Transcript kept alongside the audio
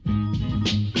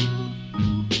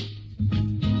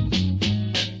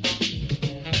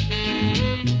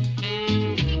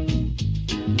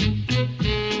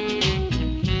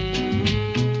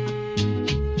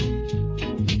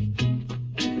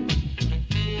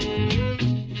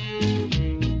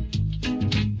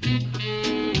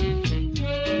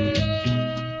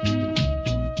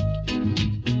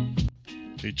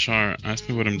Char, ask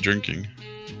me what I'm drinking.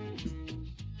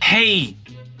 Hey,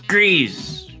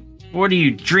 Greaves, what are you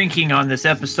drinking on this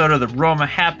episode of the Roma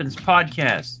Happens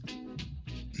podcast?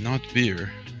 Not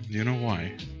beer. Do you know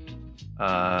why?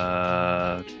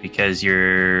 Because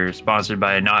you're sponsored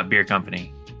by a not beer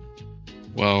company.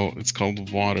 Well, it's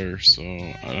called water, so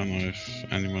I don't know if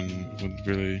anyone would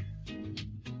really...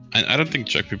 I don't think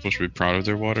Czech people should be proud of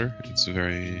their water. It's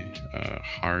very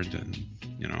hard and,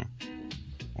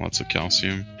 lots of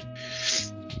calcium.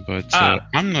 But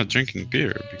I'm not drinking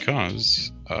beer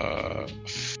because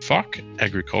fuck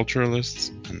agriculturalists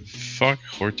and fuck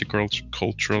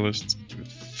horticulturalists and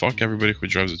fuck everybody who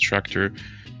drives a tractor.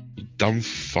 You dumb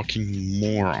fucking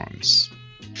morons.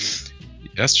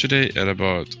 Yesterday at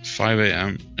about 5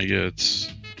 a.m.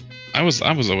 I was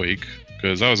awake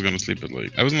because I was gonna sleep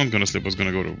I was not gonna sleep. I was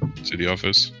gonna go to the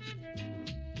office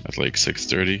at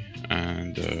 6:30,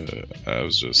 and I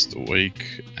was just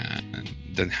awake, and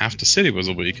then half the city was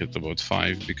awake at about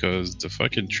 5 because the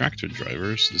fucking tractor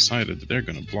drivers decided that they're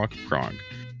gonna block Prague.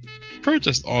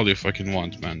 Protest all you fucking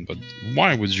want, man, but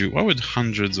why would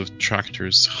hundreds of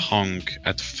tractors honk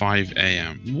at 5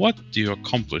 a.m.? What do you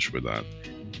accomplish with that?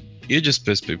 You just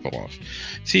piss people off.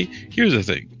 See, here's the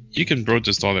thing. You can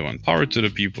protest all they want. Power to the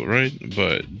people, right?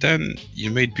 But then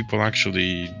you made people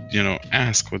actually,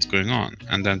 ask what's going on.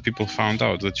 And then people found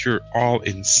out that you're all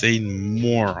insane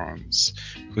morons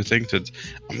who think that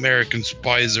American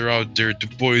spies are out there to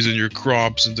poison your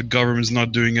crops and the government's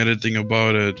not doing anything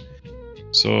about it.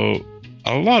 So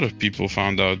a lot of people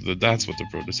found out that that's what the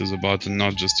protest is about, and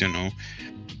not just,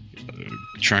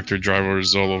 tractor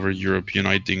drivers all over Europe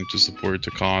uniting to support the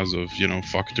cause of,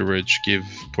 fuck the rich, give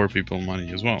poor people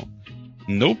money as well.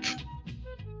 Nope.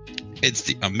 It's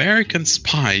the American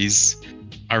spies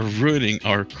are ruining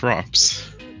our crops.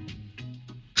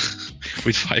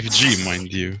 With 5G,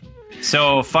 mind you.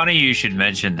 So funny you should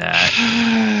mention that,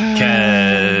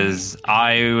 because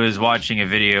I was watching a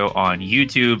video on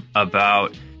YouTube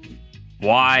about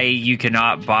why you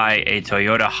cannot buy a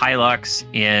Toyota Hilux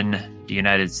in the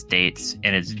United States,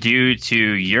 and it's due to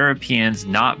Europeans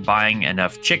not buying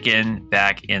enough chicken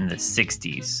back in the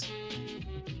 60s.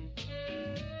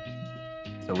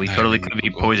 So we totally could be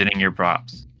poisoning your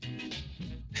crops.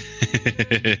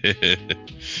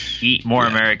 Eat more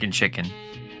American chicken.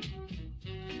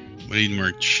 We need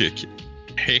more chicken.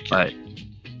 But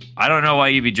I don't know why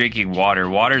you'd be drinking water.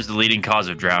 Water is the leading cause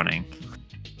of drowning.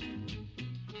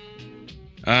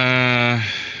 Yeah.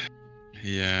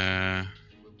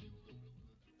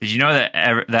 Did you know that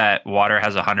that water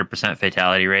has a 100%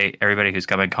 fatality rate? Everybody who's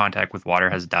come in contact with water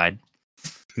has died.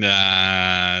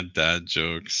 Nah, dad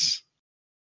jokes.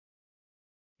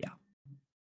 Yeah.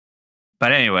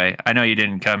 But anyway, I know you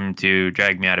didn't come to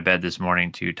drag me out of bed this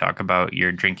morning to talk about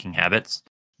your drinking habits.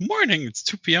 Morning, it's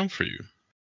 2 p.m. for you.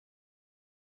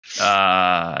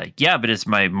 Yeah, but it's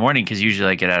my morning because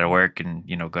usually I get out of work and,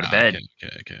 go to bed.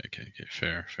 Okay.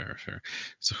 Fair.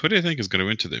 So who do you think is going to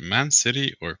win today, Man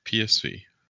City or PSV?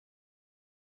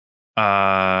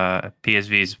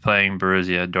 PSV is playing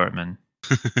Borussia Dortmund.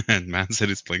 And Man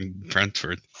City is playing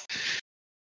Brentford.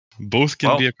 Both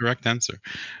can be a correct answer.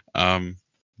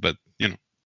 But,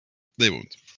 they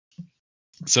won't.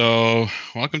 So,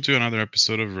 welcome to another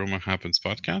episode of Roma Happens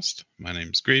podcast. My name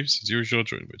is Greaves, as usual,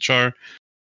 joined by Char.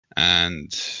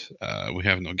 And we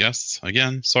have no guests.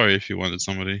 Again, sorry if you wanted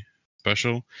somebody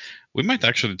special. We might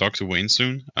actually talk to Wayne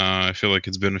soon. I feel like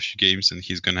it's been a few games and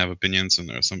he's going to have opinions, and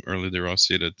there's some early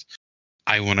Rossi that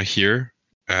I want to hear.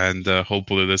 And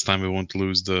hopefully this time we won't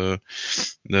lose the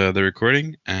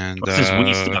recording. And what's this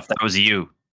wee stuff? That was you.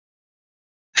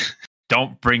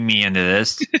 Don't bring me into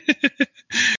this.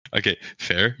 Okay,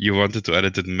 fair. You wanted to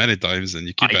edit it many times, and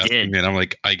you keep asking me, and I'm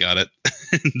like, I got it.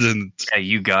 Then yeah,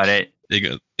 you got it.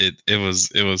 It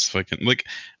was fucking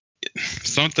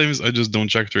sometimes I just don't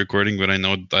check the recording, but I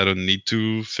know I don't need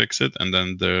to fix it, and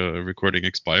then the recording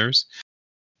expires.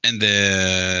 And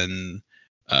then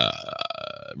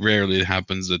rarely it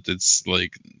happens that it's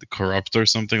corrupt or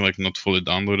something, not fully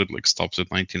downloaded, stops at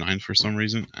 99 for some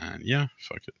reason. And yeah,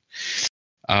 fuck it.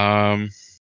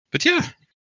 But yeah,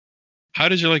 how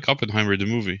did you like Oppenheimer the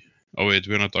movie? Oh wait,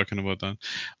 we're not talking about that.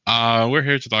 We're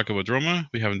here to talk about Roma.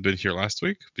 We haven't been here last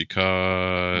week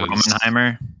because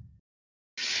Romanheimer.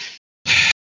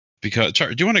 Because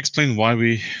Char, do you want to explain why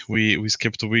we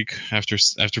skipped a week after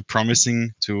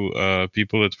promising to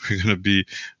people that we're going to be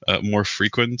more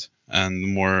frequent and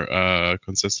more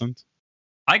consistent?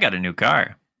 I got a new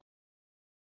car.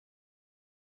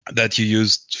 That you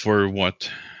used for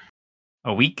what?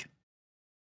 A week.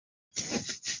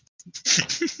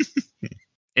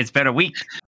 It's been a week.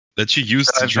 that you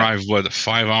used to drive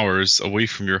 5 hours away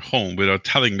from your home without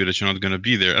telling me that you're not going to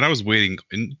be there, and I was waiting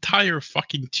entire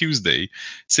fucking Tuesday,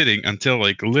 sitting until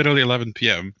like literally 11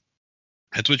 p.m.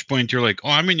 At which point you're like, "Oh,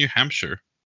 I'm in New Hampshire."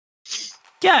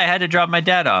 Yeah, I had to drop my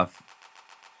dad off.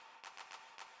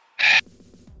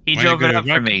 He drove it up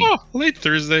for me. Oh, late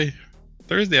Thursday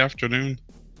afternoon.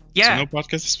 Yeah. So no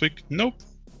podcast this week? Nope.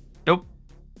 Great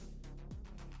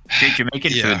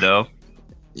Jamaican food, though.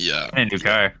 Yeah. And a new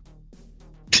car.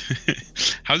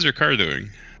 How's your car doing?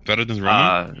 Better than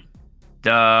Roma?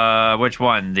 Which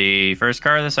one? The first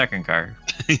car or the second car?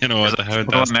 You know what? I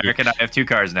haven't asked American, I have 2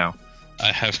 cars now.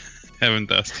 I haven't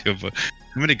asked you, but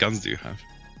how many guns do you have?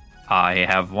 I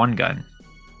have 1 gun.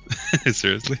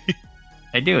 Seriously?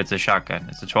 I do. It's a shotgun.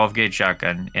 It's a 12-gauge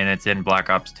shotgun, and it's in Black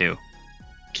Ops 2.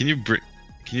 Can you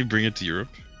bring it to Europe?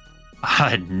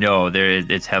 No,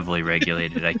 it's heavily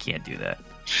regulated. I can't do that.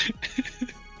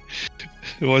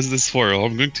 What's this for? Well,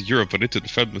 I'm going to Europe. I need to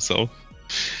defend myself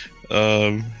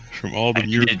from all the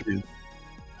Europeans.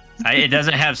 It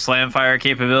doesn't have slam fire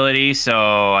capability,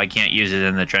 so I can't use it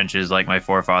in the trenches like my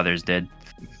forefathers did.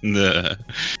 Nah.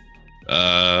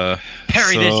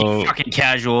 Parry this, you fucking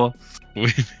casual.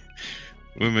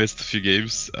 We missed a few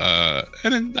games, and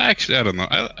then actually I don't know.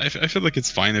 I feel like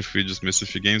it's fine if we just miss a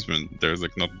few games when there's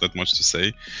like not that much to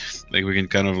say. Like we can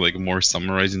kind of like more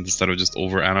summarize instead of just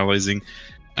over analyzing,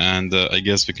 and I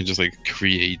guess we can just like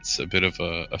create a bit of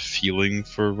a feeling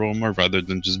for Roma rather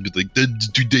than just be like,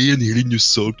 today Angelino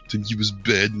sucked and he was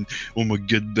bad and oh my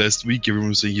god, last week everyone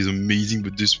was saying he's amazing,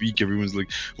 but this week everyone's like,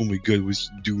 oh my god, what's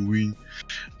he doing?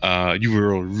 You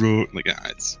were all wrong. Like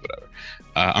it's whatever.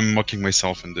 I'm mocking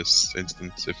myself in this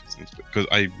instance because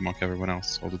I mock everyone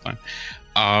else all the time.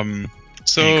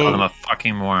 So you call them a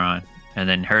fucking moron and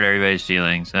then hurt everybody's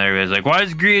feelings, and everybody's like, why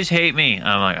does Greaves hate me?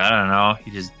 I'm like, I don't know.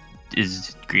 He just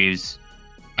is Greaves.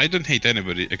 I don't hate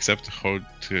anybody except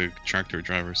tractor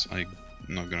drivers. I'm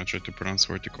not gonna try to pronounce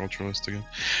horticulturalist again.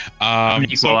 I'm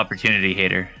an equal opportunity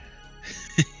hater.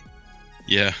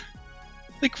 Yeah.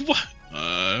 Like what?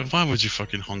 Why would you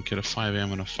fucking honk at a 5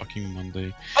 a.m. on a fucking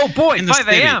Monday? Oh boy, 5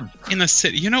 a.m. in a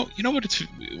city. You know what?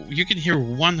 You can hear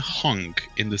one honk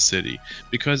in the city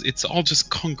because it's all just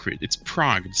concrete. It's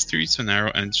Prague. The streets are narrow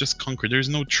and it's just concrete. There's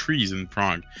no trees in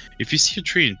Prague. If you see a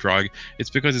tree in Prague, it's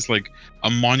because it's like a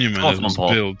monument that was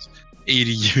built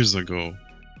 80 years ago.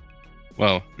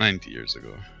 Well, 90 years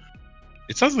ago.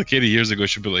 It sounds like 80 years ago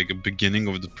should be like a beginning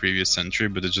of the previous century,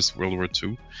 but it's just World War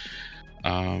II.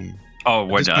 Oh,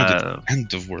 what?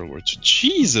 End of World War II.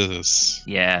 Jesus.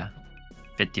 Yeah.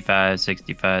 55,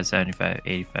 65, 75,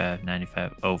 85,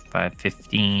 95, 05,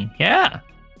 15. Yeah.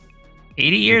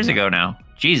 80 years ago now.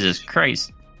 Jesus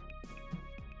Christ.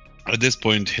 At this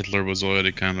point, Hitler was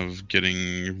already kind of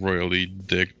getting royally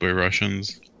dicked by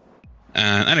Russians.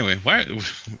 And anyway,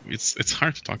 it's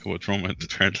hard to talk about Roma,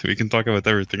 apparently. We can talk about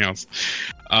everything else.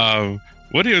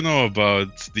 What do you know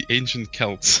about the ancient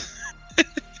Celts?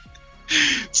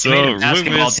 So they made a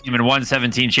basketball team and won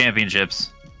 17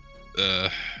 championships.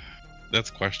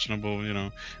 That's questionable,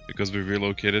 because we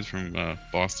relocated from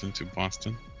Boston to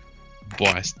Boston.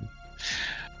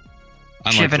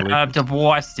 Shipping up to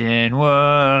Boston,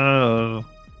 whoa.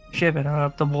 Shipping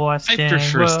up to Boston. I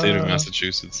prefer State of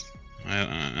Massachusetts.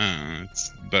 It's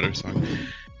a better song.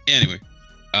 Anyway,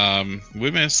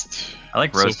 we missed. I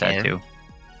like Rose Tattoo.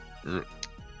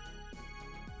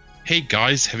 Hey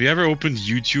guys, have you ever opened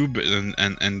YouTube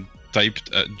and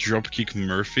typed Dropkick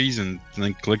Murphys and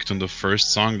then clicked on the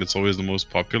first song that's always the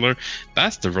most popular?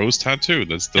 That's the Rose Tattoo.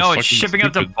 That's the No, it's Shipping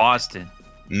Up to Boston.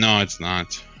 No, it's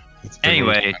not.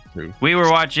 Anyway, we were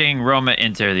watching Roma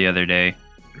Inter the other day.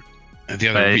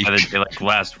 Week. Like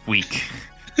last week.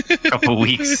 Couple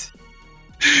weeks.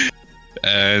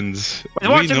 And I was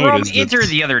watching Roma Inter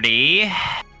the other day.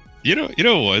 You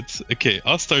know what? Okay,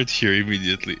 I'll start here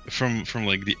immediately from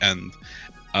like the end.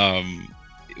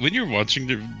 When you're watching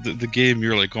the game,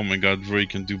 you're like, oh my god, Roy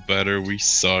can do better. We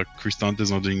suck. Cristante's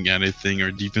not doing anything.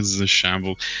 Our defense is a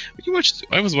shamble.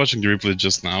 I was watching the replay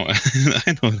just now, and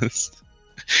I noticed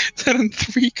that on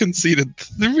 3 conceded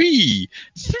 3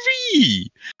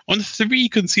 on 3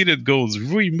 conceded goals,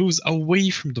 Roy moves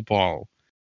away from the ball.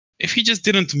 If he just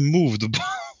didn't move, the ball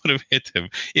would have hit him.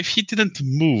 If he didn't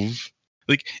move.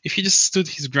 Like, if he just stood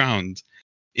his ground,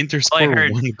 Inter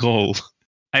scored 1 goal.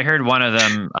 I heard one of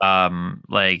them,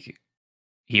 like,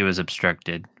 he was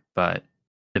obstructed, but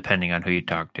depending on who you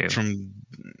talk to.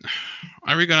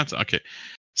 Are we gonna... Okay,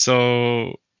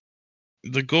 so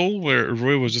the goal where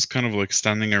Roy was just kind of like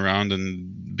standing around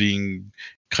and being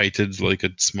kited like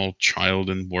a small child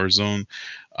in Warzone,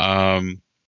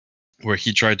 where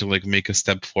he tried to like make a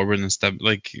step forward and step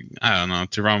like I don't know.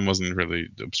 Thuram wasn't really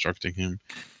obstructing him.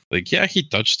 Like yeah, he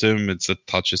touched him. It's a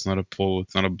touch. It's not a pull.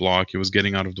 It's not a block. He was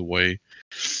getting out of the way.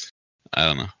 I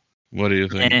don't know. What do you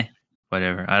think?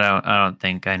 Whatever. I don't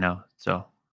think I know. So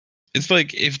It's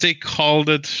like if they called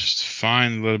it,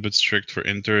 fine, a little bit strict for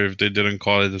Inter. If they didn't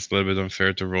call it, it's a little bit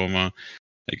unfair to Roma.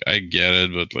 Like I get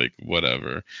it, but like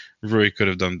whatever. Rui could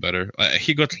have done better.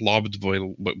 He got lobbed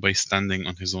by standing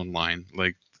on his own line.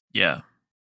 Like yeah.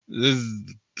 this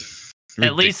is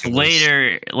At least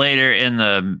ridiculous. later in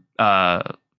the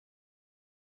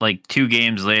like 2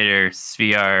 games later,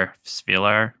 Svilar.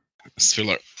 Svilar.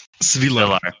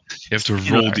 Svilar. You have to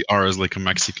roll the R's like a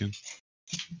Mexican.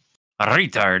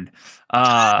 Retard.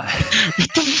 What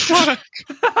the fuck?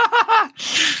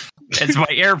 It's my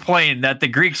airplane that the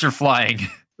Greeks are flying.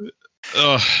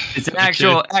 It's an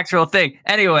actual thing.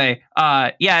 Anyway,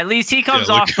 yeah, at least he comes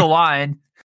off the line.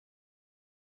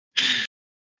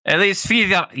 At least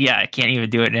yeah, I can't even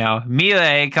do it now.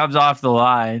 Mile comes off the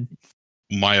line.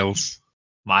 Miles,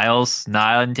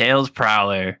 Nine Tails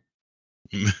Prowler.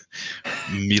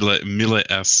 Mile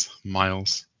S.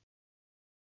 Miles.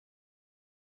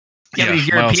 Yeah, but he's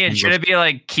European. Should it be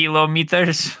like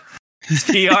kilometers?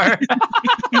 PR.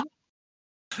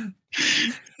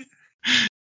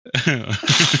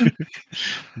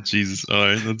 Jesus. All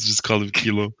right, let's just call it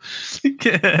kilo.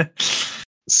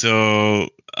 So,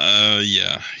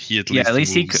 yeah, he at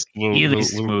least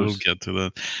moves. We'll get to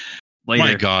that. Later.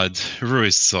 My God, Rui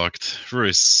sucked. Rui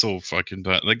is so fucking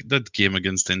bad. Like that game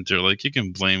against Inter, like you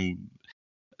can blame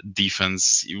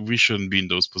defense. We shouldn't be in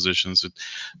those positions.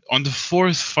 On the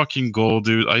 4th fucking goal,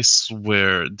 dude, I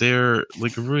swear, they're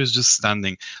like Rui is just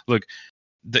standing. Look,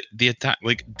 the attack,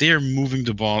 like they're moving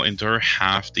the ball into our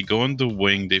half. They go on the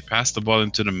wing. They pass the ball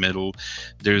into the middle.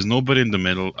 There's nobody in the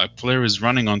middle. A player is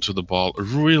running onto the ball.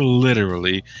 Rui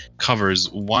literally covers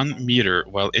 1 meter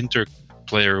while Inter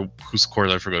player who scored,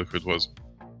 I forgot who it was.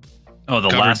 Oh, the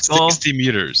last goal? 60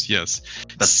 meters, yes.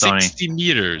 Bastoni. 60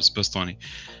 meters, Bastoni.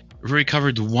 Rui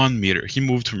covered 1 meter. He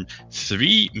moved from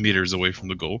 3 meters away from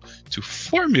the goal to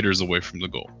 4 meters away from the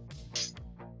goal.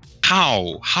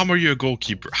 How? How are you a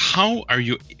goalkeeper? How are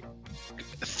you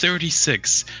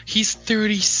 36? He's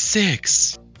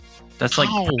 36. That's like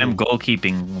prime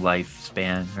goalkeeping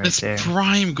lifespan right there. That's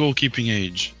prime goalkeeping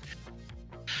age.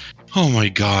 Oh my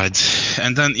God.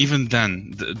 And then even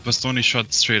then, Bastoni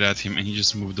shot straight at him and he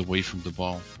just moved away from the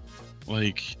ball.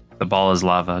 Like... The ball is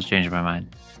lava. I was changing my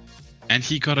mind. And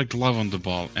he got a glove on the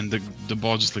ball and the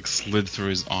ball just like slid through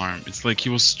his arm. It's like he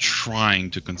was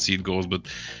trying to concede goals, but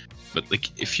like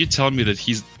if you tell me that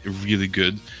he's really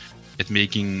good at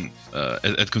making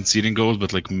at conceding goals,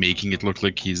 but like making it look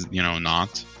like he's, you know,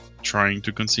 not trying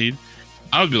to concede,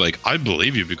 I would be like, I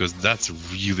believe you, because that's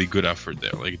really good effort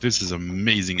there. Like this is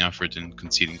amazing effort in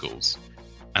conceding goals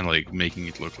and like making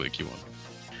it look like you won.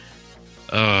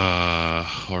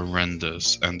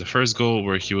 Horrendous. And the first goal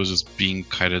where he was just being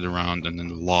kited around and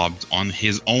then lobbed on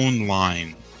his own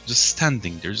line, just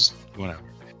standing there, just whatever.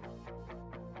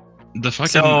 The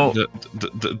fucking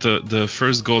the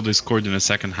first goal they scored in the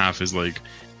second half is like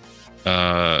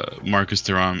Marcus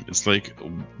Thuram. It's like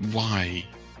why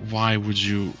would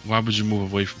you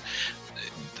move away from?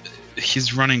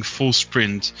 He's running full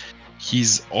sprint.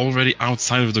 He's already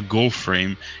outside of the goal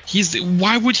frame.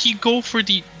 Why would he go for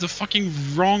the fucking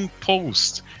wrong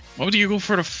post? Why would you go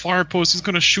for the far post? He's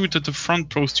gonna shoot at the front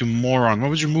post, you moron. Why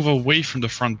would you move away from the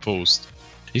front post?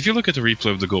 If you look at the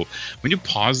replay of the goal, when you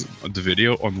pause the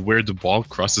video on where the ball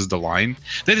crosses the line,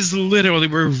 that is literally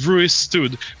where Rui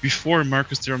stood before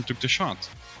Marcus Thuram took the shot.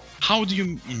 How do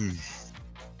you...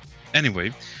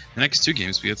 Anyway, the next 2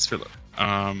 games we had Villa.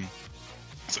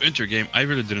 So Inter game, I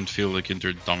really didn't feel like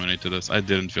Inter dominated us. I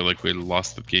didn't feel like we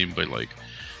lost the game by like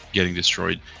getting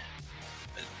destroyed.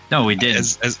 No, we did.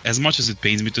 As much as it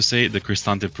pains me to say, the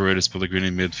Cristante, Paredes, Pellegrini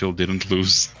midfield didn't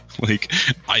lose. Like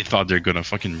I thought they're gonna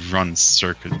fucking run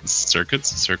circles.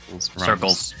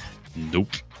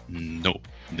 Nope. The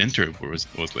Inter was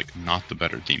like not the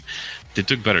better team. They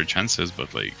took better chances,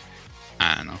 but like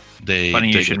I don't know.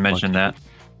 Funny you should mention that.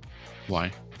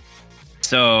 Why?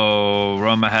 So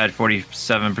Roma had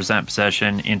 47%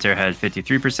 possession. Inter had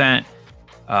 53%.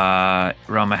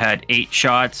 Roma had 8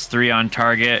 shots, 3 on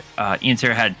target.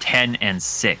 Inter had 10 and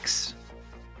 6.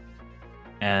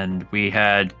 And we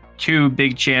had 2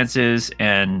 big chances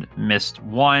and missed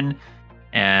 1.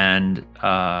 And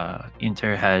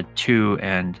Inter had 2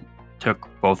 and took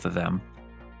both of them.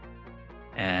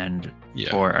 And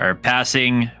for our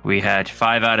passing, we had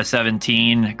 5 out of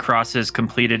 17 crosses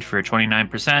completed for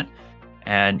 29%.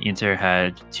 and Inter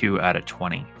had 2 out of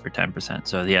 20 for 10%.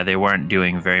 So yeah, they weren't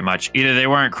doing very much. Either they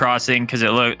weren't crossing because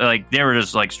it looked like they were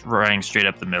just like running straight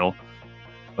up the middle.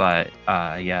 But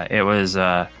yeah, it was.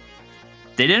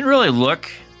 They didn't really look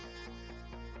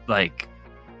like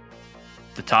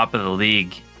the top of the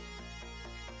league.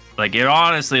 Like it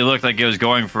honestly looked like it was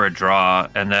going for a draw,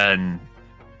 and then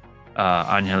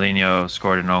Angelino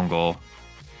scored an own goal.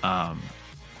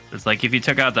 It's like if you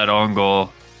took out that own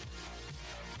goal,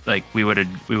 like we would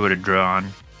have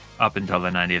drawn up until the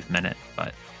 90th minute.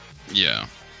 But yeah.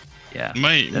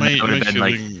 My feeling.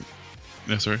 Like,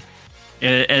 yeah, sorry.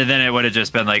 And then it would have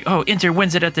just been like, oh, Inter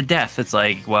wins it at the death. It's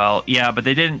like, well, yeah, but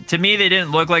they didn't. To me, they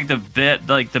didn't look like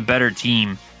the better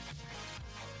team.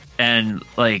 And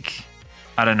like,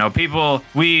 I don't know, people.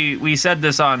 We said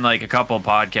this on like a couple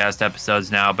podcast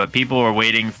episodes now, but people were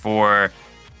waiting for,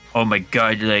 oh my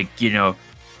god, like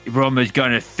Roma's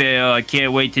gonna fail. I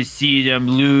can't wait to see them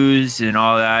lose and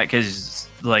all that because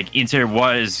like Inter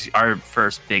was our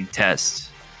first big test.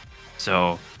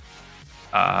 So.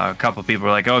 A couple people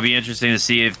were like, oh, it'd be interesting to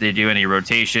see if they do any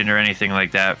rotation or anything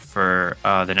like that for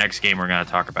the next game we're going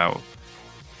to talk about.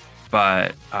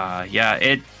 But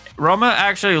yeah, Roma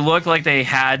actually looked like they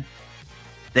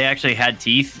actually had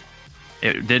teeth.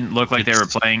 It didn't look like they were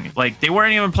playing. Like, they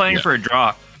weren't even playing for a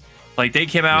draw. Like, they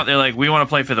came out, they're like, we want to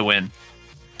play for the win.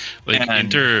 Like,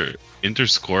 Inter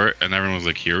score, and everyone was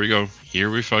like, here we go.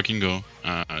 Here we fucking go.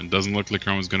 It doesn't look like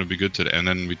Roma's going to be good today. And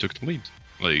then we took the lead.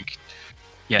 Like...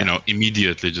 Yeah.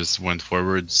 Immediately just went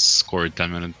forward, scored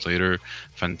 10 minutes later.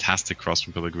 Fantastic cross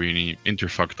from Pellegrini. Inter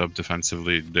fucked up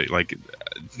defensively. They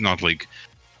not like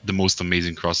the most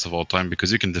amazing cross of all time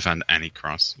because you can defend any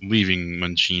cross. Leaving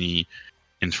Mancini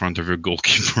in front of your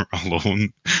goalkeeper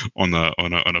alone on a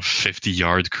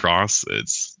 50-yard cross,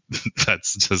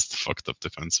 that's just fucked up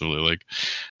defensively. Like,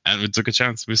 and we took a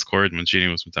chance. We scored. Mancini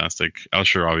was fantastic. El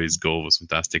Shaarawy's goal was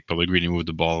fantastic. Pellegrini moved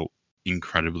the ball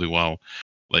incredibly well.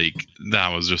 Like, that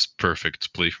was just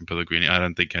perfect play from Pellegrini. I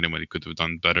don't think anybody could have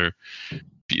done better.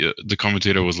 The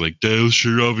commentator was like, the El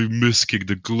Shaarawy miskick,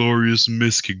 the glorious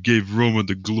miskick, gave Roma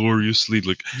the glorious lead.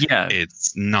 Like, yeah,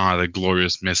 it's not a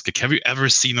glorious miskick. Have you ever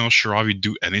seen El Shaarawy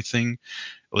do anything?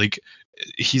 Like,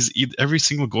 every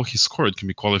single goal he scored can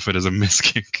be qualified as a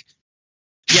miskick.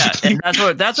 Yeah, and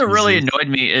that's what really annoyed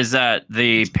me is that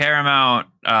the Paramount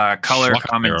color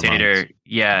commentator, Paramount.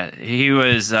 Yeah, he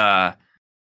was...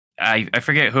 I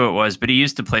forget who it was, but he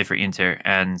used to play for Inter,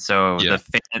 and so the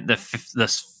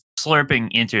slurping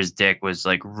Inter's dick was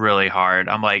like really hard.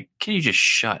 I'm like, can you just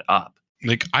shut up?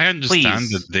 Like, I understand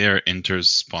that they're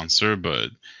Inter's sponsor, but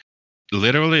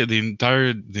literally the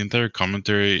entire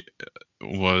commentary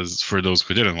was, for those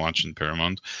who didn't watch in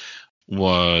Paramount,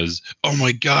 was, oh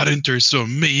my god, Inter is so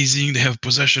amazing. They have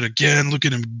possession again. Look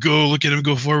at him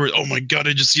go forward. Oh my god,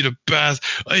 I just see the pass.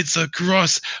 It's a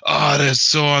cross. That's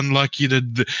so unlucky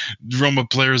that the Roma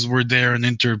players were there and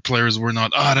Inter players were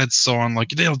not. That's so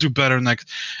unlucky. They'll do better next.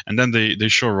 And then they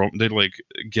show Roma, they like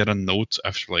get a note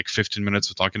after like 15 minutes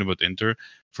of talking about Inter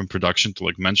from production to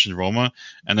like mention Roma,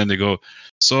 and then they go,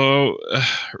 so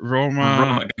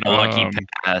Roma got a lucky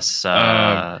pass.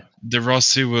 The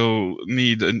Rossi will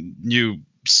need a new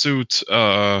suit.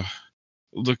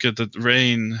 Look at the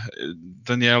rain,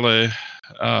 Daniele.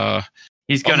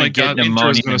 He's gonna get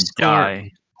pneumonia and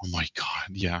die. Oh my god,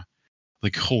 yeah.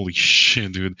 Like, holy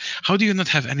shit, dude. How do you not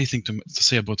have anything to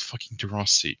say about fucking De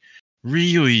Rossi?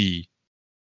 Really?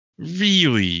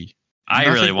 I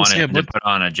really wanted him to put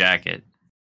on a jacket.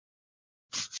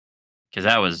 Because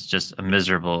that was just a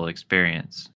miserable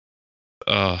experience.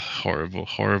 Horrible.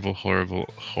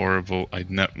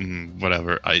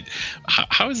 Whatever.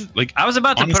 How is it like? I was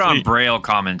about to put on Braille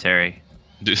commentary.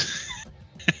 Dude,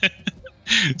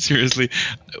 seriously.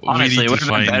 Honestly, it would have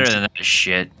been better than that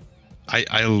shit.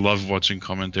 I love watching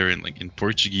commentary in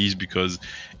Portuguese because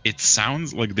it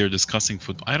sounds like they're discussing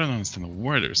football. I don't understand a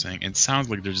word they're saying. It sounds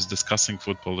like they're just discussing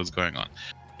football that's going on.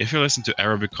 If you listen to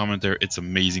Arabic commentary, it's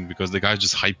amazing because the guy's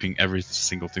just hyping every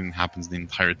single thing that happens the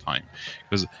entire time.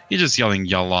 Because he's just yelling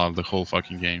Yallah the whole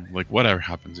fucking game. Like, whatever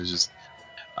happens, it's just...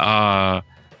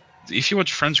 if you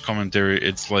watch French commentary,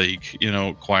 it's like,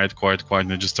 quiet,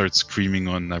 and they just start screaming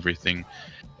on everything.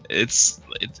 It's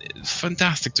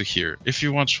fantastic to hear. If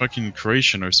you watch fucking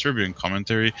Croatian or Serbian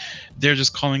commentary, they're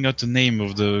just calling out the name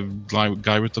of the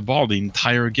guy with the ball the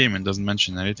entire game and doesn't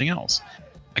mention anything else.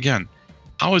 Again,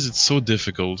 how is it so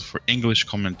difficult for English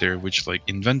commentary, which like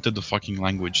invented the fucking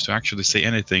language, to actually say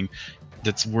anything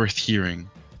that's worth hearing?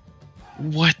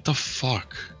 What the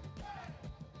fuck?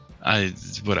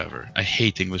 Whatever. I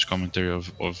hate English commentary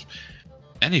of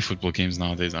any football games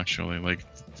nowadays, actually. Like,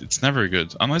 it's never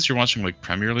good. Unless you're watching like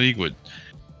Premier League with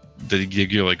they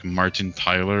give you like Martin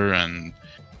Tyler and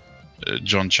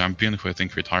John Champion, who I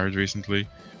think retired recently,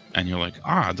 and you're like,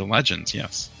 the legends,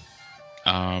 yes.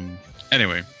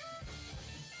 Anyway,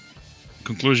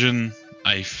 conclusion,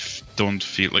 don't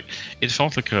feel like it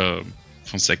felt like a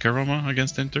Fonseca Roma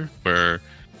against Inter, where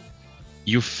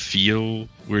you feel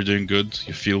we're doing good,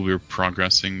 you feel we're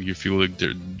progressing, you feel like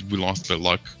we lost their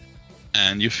luck,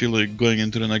 and you feel like going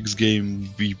into the next game,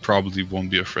 we probably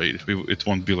won't be afraid. It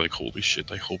won't be like, holy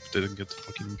shit, I hope they didn't get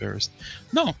fucking embarrassed.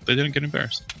 No, they didn't get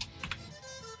embarrassed.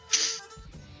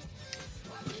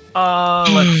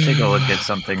 Let's take a look at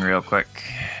something real quick.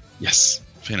 Yes,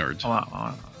 Feyenoord.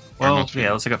 Well,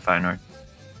 yeah, let's look at Feyenoord.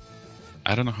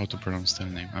 I don't know how to pronounce their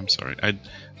name. I'm sorry. I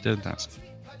didn't ask.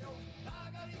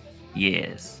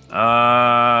 Yes.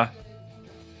 Well,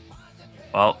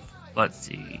 let's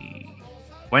see.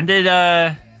 When did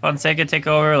Fonseca take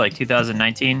over? Like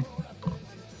 2019?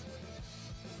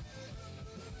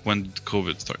 When did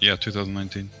COVID start? Yeah,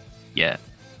 2019. Yeah.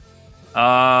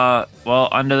 Well,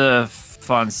 under the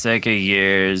Fonseca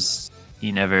years,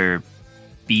 he never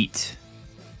beat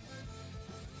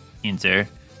Inter.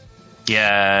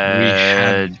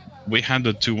 Yeah. We had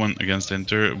the 2-1 against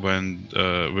Inter when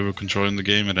we were controlling the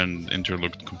game, and then Inter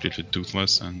looked completely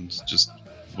toothless and just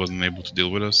wasn't able to deal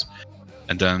with us.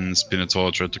 And then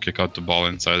Spinazzola tried to kick out the ball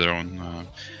inside their own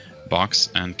box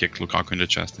and kick Lukaku in the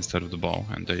chest instead of the ball,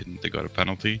 and they got a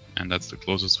penalty, and that's the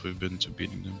closest we've been to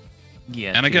beating them.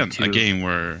 Yeah. And again, a game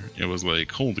where it was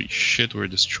like, holy shit, we're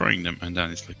destroying them, and then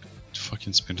it's like,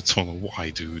 fucking Spinazzola, why,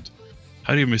 dude?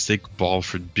 How do you mistake ball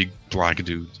for big black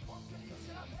dude?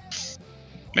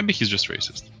 Maybe he's just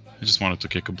racist. I just wanted to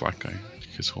kick a black guy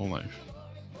his whole life.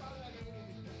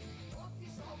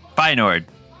 Feyenoord.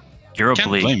 Europa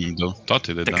Can't League. blame him though. Thought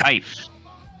he did The that. Kite.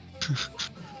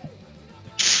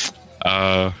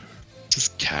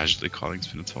 Just casually calling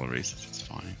Spinazzola racist. It's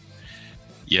fine.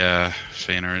 Yeah,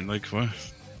 Feyenoord. Like what?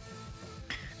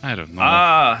 I don't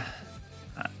know.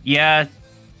 Yeah.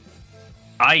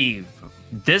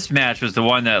 This match was the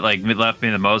one that like left me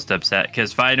the most upset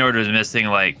because Feyenoord was missing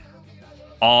like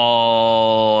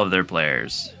all of their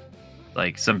players.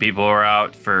 Like some people were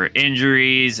out for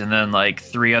injuries, and then like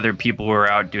 3 other people were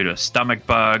out due to a stomach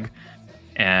bug,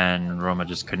 and Roma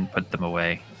just couldn't put them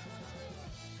away.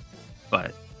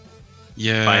 But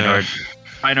yeah,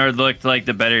 Feyenoord looked like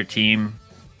the better team.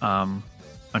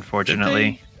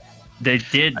 Unfortunately, they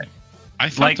did. I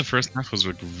thought the first half was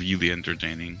like really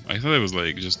entertaining. I thought it was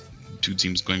like just 2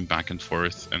 teams going back and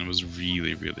forth, and it was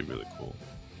really, really, really cool.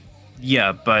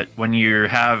 Yeah, but when you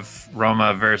have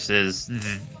Roma versus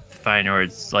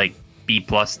Feyenoord's like B+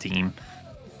 team,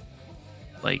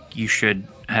 like you should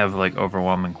have like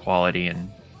overwhelming quality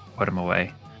and put them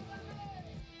away.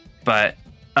 But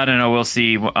I don't know. We'll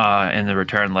see in the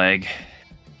return leg,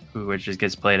 which just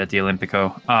gets played at the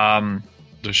Olimpico.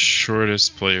 The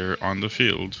shortest player on the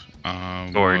field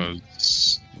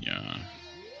was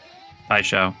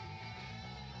Paixão.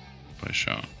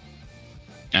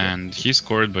 And he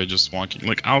scored by just walking.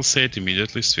 Like, I'll say it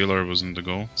immediately. Svilar was in the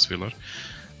goal.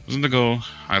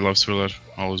 I love Svilar.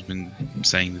 Always been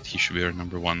saying that he should be our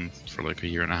number 1 for like a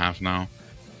year and a half now.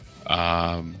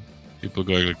 People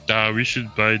going like, we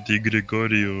should buy Di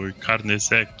Gregorio or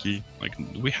Carnesecchi. Like,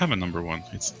 we have a number 1.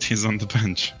 He's on the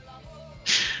bench.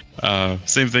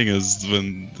 Same thing as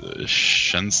when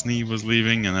Szczęsny was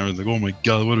leaving, and I was like, oh my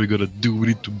god, what are we gonna do? We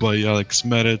need to buy Alex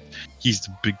Meret. He's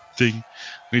the big thing.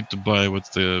 We need to buy what's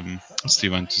the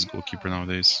Juventus goalkeeper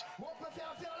nowadays?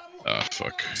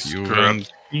 Fuck.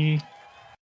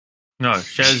 No,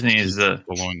 Szczęsny is the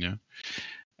Bologna.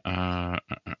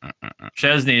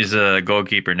 Szczęsny is a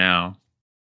goalkeeper now.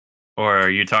 Or are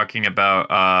you talking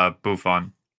about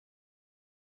Buffon?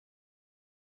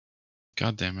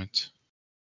 God damn it.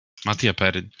 Mattia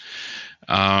Perin.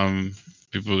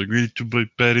 People are like, we need to buy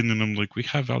Perin, and I'm like, we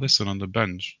have Alisson on the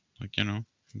bench. Like,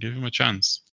 give him a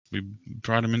chance. We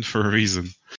brought him in for a reason.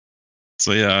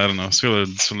 So yeah, I don't know.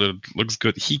 Sviller looks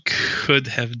good. He could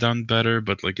have done better,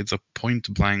 but like it's a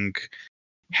point blank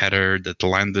header that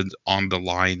landed on the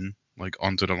line, like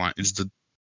onto the line. It's the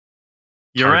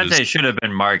Llorente should have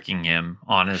been marking him,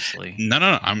 honestly.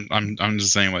 No. I'm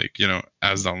just saying, like,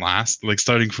 as the last, like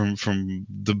starting from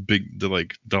the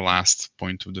last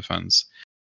point of defense.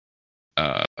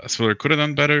 Sviller could have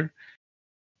done better,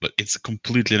 but it's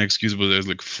completely inexcusable. There's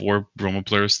like 4 Roma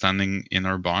players standing in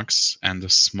our box, and the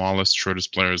smallest,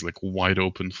 shortest player is like wide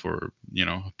open for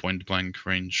a point blank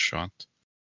range shot.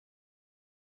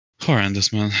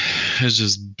 Horrendous, man. It's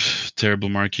just terrible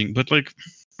marking. But like,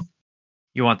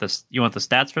 you want the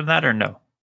stats from that or no?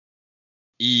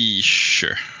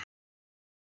 Sure.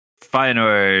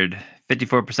 Feyenoord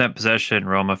 54% possession,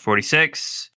 Roma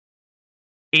 46.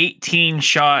 18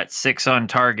 shots, 6 on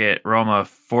target, Roma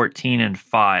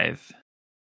 14-5.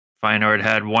 Feyenoord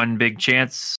had one big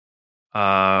chance.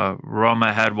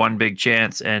 Roma had one big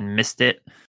chance and missed it.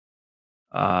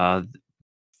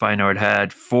 Feyenoord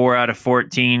had 4 out of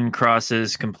 14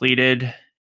 crosses completed,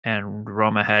 and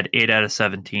Roma had 8 out of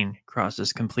 17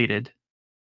 crosses completed.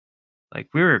 Like,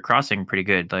 we were crossing pretty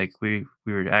good. Like, we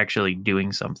were actually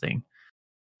doing something,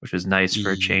 which was nice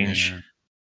for a change. Yeah.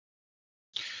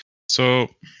 So,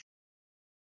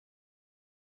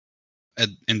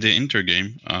 in the Inter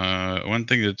game, one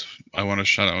thing that I want to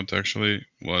shout out actually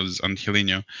was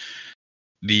Angelino.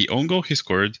 The own goal he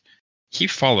scored, he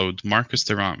followed Marcus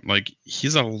Thuram. Like,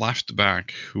 he's a left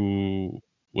back who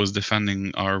was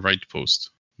defending our right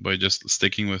post by just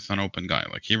sticking with an open guy.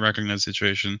 Like, he recognized the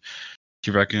situation.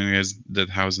 He recognized that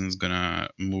Hausen's gonna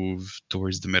move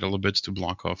towards the middle a bit to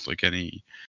block off like any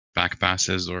back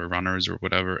passes or runners or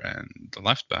whatever, and the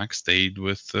left back stayed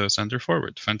with center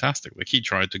forward. Fantastic. Like, he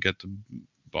tried to get the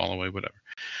ball away, whatever.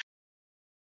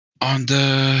 On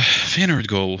the Feyenoord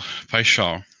goal by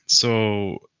Shaw.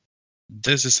 So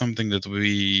this is something that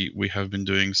we have been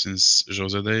doing since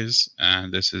Jose days,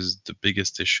 and this is the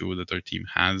biggest issue that our team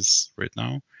has right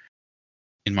now,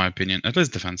 in my opinion, at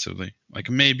least defensively. Like,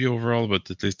 maybe overall, but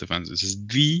at least defensively. This is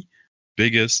the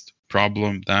biggest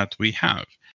problem that we have.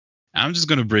 I'm just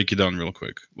gonna break it down real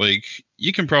quick. Like,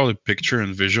 you can probably picture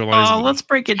and visualize. Oh, let's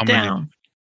break it down.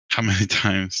 How many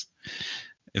times?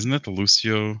 Isn't that the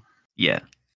Lucio? Yeah.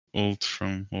 Ult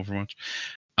from Overwatch.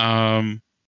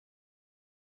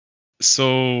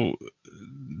 So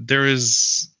there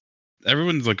is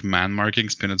everyone's like man marking.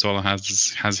 Spinazzola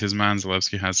has his man.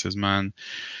 Zalewski has his man.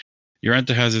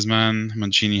 Llorente has his man.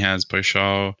 Mancini has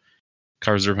Paixão.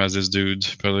 Karsdorp has his dude.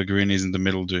 Pellegrini's in the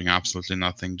middle doing absolutely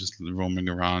nothing, just roaming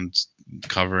around,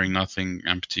 covering nothing,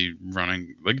 empty,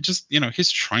 running. Like, just, he's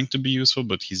trying to be useful,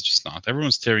 but he's just not.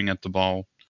 Everyone's staring at the ball.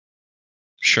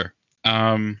 Sure.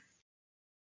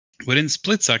 Within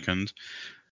split second,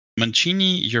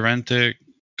 Mancini, Llorente,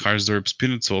 Karsdorp,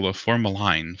 Spinazzola form a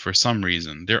line for some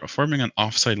reason. They're forming an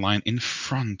offside line in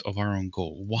front of our own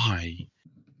goal. Why?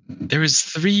 There is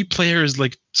 3 players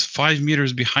like 5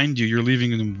 meters behind you. You're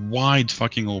leaving them wide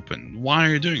fucking open. Why are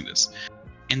you doing this?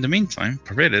 In the meantime,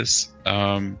 Paredes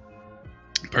and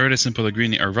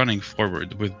Pellegrini are running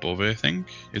forward with Bove, I think.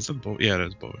 Is that Bove? Yeah,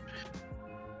 that's Bove.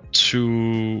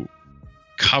 To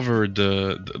cover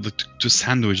to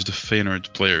sandwich the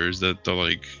Feyenoord players that are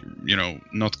like,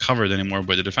 not covered anymore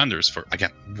by the defenders for,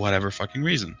 again, whatever fucking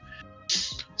reason.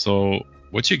 So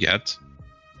what you get,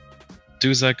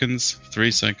 2 seconds,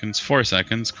 3 seconds, 4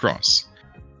 seconds, cross.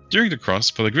 During the cross,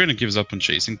 Pellegrini gives up on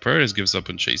chasing, Paredes gives up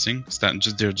on chasing,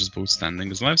 they're just both standing,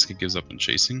 Zalewski gives up on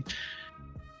chasing.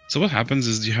 So what happens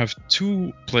is you have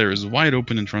 2 players wide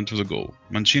open in front of the goal.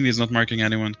 Mancini is not marking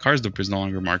anyone, Karsdorp is no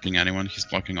longer marking anyone, he's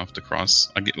blocking off the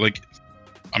cross.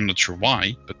 I'm not sure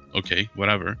why, but okay,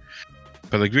 whatever.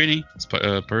 Pellegrini,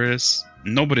 Paredes,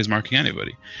 nobody's marking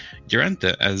anybody.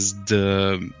 Llorente, as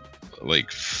the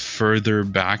further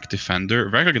back defender,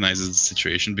 recognizes the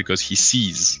situation because he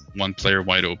sees one player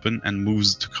wide open and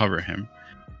moves to cover him,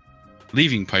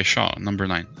 leaving Paixão, number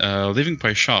 9, leaving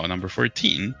Paixão, number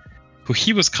 14, who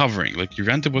he was covering. Like,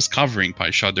 Llorente was covering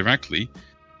Paixão directly.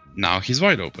 Now he's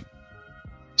wide open.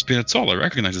 Spinazzola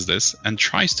recognizes this and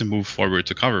tries to move forward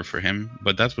to cover for him,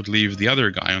 but that would leave the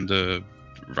other guy on the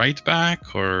right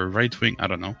back or right wing, I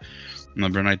don't know,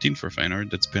 number 19 for Feyenoord,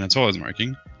 that Spinazzola is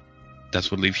marking. That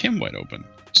would leave him wide open.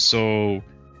 So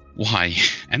why?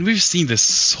 And we've seen this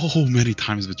so many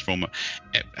times with Roma.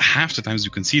 Half the times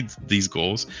you concede these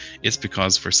goals, it's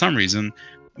because for some reason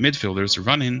midfielders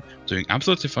run in doing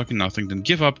absolutely fucking nothing, then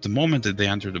give up the moment that they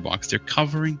enter the box. They're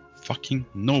covering fucking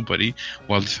nobody,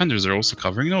 while defenders are also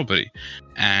covering nobody.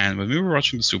 And when we were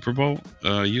watching the Super Bowl,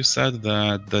 you said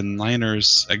that the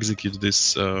Niners executed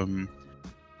this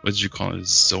what did you call it,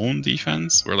 zone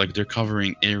defense, where they're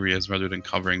covering areas rather than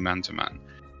covering man-to-man.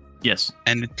 Yes.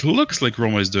 And it looks like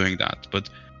Roma is doing that, but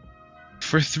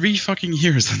for 3 fucking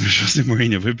years under Jose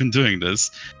Mourinho, we've been doing this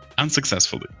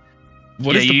unsuccessfully.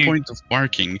 What is the point of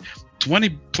marking 20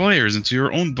 players into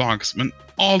your own box when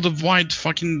all the wide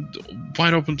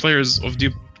open players of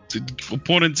the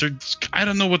opponents are, I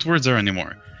don't know what words are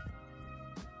anymore.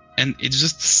 And it's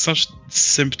just such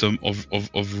symptom of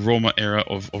Roma era,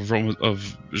 of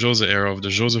Jose era, of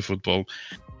the Jose football.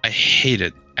 I hate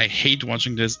it. I hate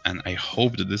watching this, and I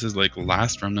hope that this is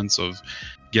last remnants of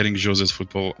getting Jose's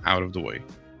football out of the way.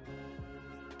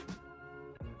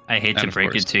 I hate to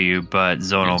break it to you, but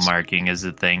zonal marking is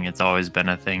a thing. It's always been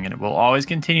a thing, and it will always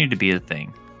continue to be a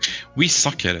thing. We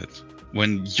suck at it.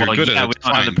 When you're good at it, we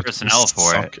don't have the personnel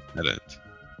for it. At it.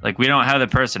 Like, we don't have the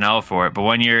personnel for it. But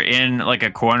when you're in like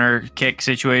a corner kick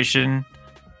situation,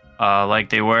 like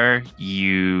they were,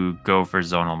 you go for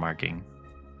zonal marking.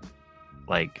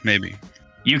 Like, maybe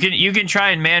you can try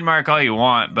and man mark all you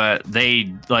want, but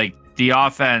they like the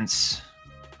offense,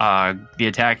 the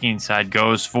attacking side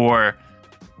goes for.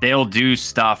 They'll do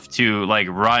stuff to like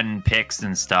run picks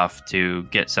and stuff to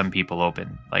get some people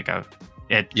open. Like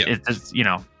it's you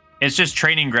know, it's just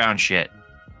training ground shit.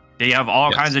 They have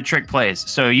all kinds of trick plays,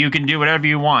 so you can do whatever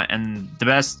you want. And the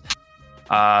best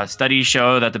studies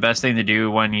show that the best thing to do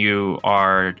when you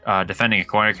are defending a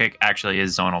corner kick actually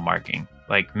is zonal marking.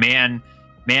 Like man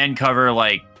cover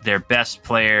like their best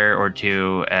player or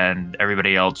two, and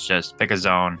everybody else just pick a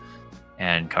zone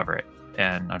and cover it.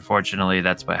 And unfortunately,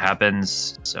 that's what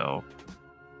happens. So,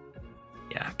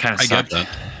 yeah, kind of. I get that,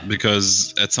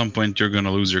 because at some point you're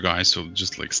gonna lose your guy. So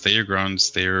just like stay your ground,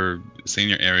 stay in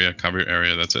your area, cover your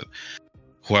area. That's it.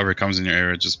 Whoever comes in your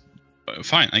area, just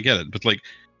fine. I get it, but like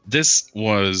this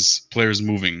was players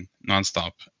moving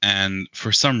nonstop, and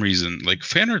for some reason, like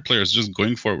Feyenoord players just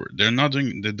going forward. They're not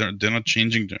doing. They're not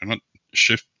changing. They're not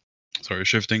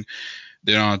shifting.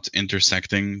 They're not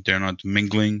intersecting. They're not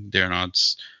mingling. They're not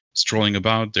strolling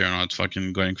about. They're not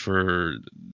fucking going to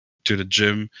the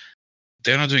gym.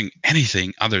 They're not doing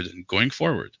anything other than going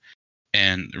forward.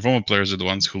 And Roma players are the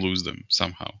ones who lose them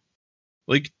somehow.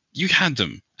 Like, you had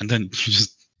them, and then you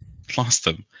just lost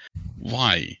them.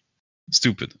 Why?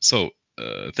 Stupid. So,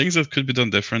 things that could be done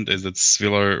different is that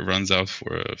Svilar runs out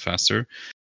for faster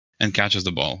and catches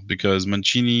the ball, because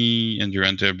Mancini and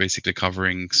Llorente are basically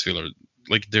covering Svilar.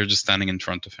 Like, they're just standing in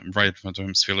front of him. Right in front of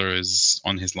him, Svilar is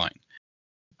on his line.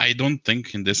 I don't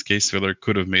think in this case Svilar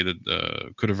could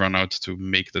have run out to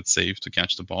make that save to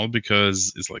catch the ball,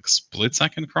 because it's like split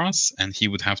second cross and he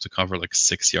would have to cover like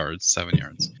 6 yards, 7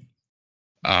 yards.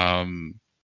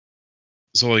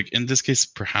 So like in this case,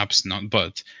 perhaps not,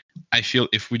 but I feel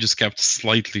if we just kept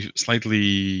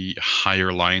slightly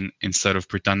higher line instead of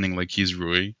pretending like he's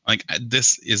Rui, like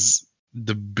this is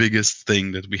the biggest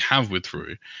thing that we have with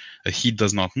Rui. He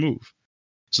does not move.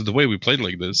 So the way we played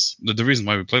like this, the reason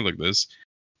why we played like this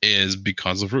is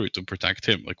because of Rui, to protect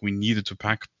him. Like, we needed to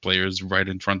pack players right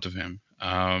in front of him.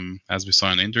 As we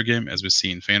saw in the Inter game, as we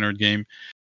see in Feyenoord game,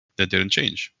 that didn't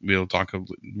change. We'll talk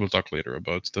later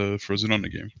about the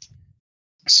Frosinone game.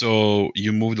 So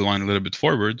you move the line a little bit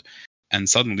forward, and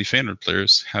suddenly Feyenoord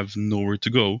players have nowhere to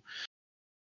go,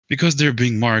 because they're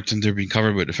being marked and they're being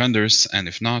covered by defenders. And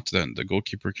if not, then the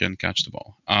goalkeeper can catch the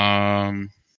ball.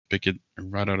 Pick it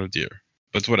right out of the air.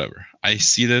 But whatever. I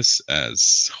see this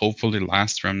as hopefully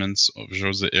last remnants of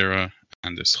Jose era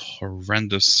and this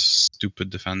horrendous, stupid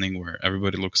defending where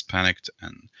everybody looks panicked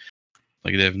and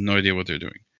like they have no idea what they're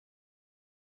doing.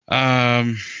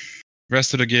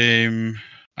 Rest of the game,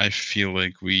 I feel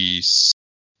like we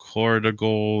scored a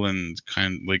goal and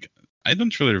I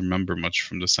don't really remember much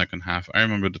from the second half. I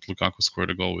remember that Lukaku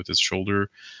scored a goal with his shoulder.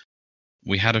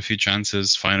 We had a few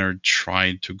chances. Feyenoord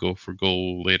tried to go for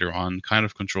goal later on, kind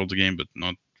of controlled the game, but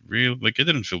not real. Like, it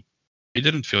didn't feel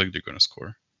like they're going to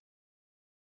score.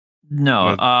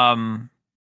 No, but,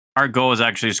 our goal was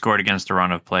actually scored against a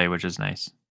run of play, which is nice.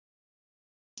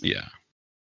 Yeah.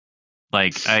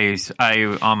 Like, I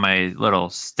on my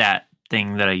little stat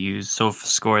thing that I use,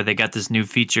 SofaScore, they got this new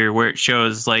feature where it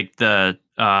shows like the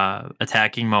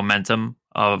attacking momentum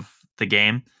of the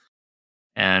game.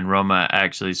 And Roma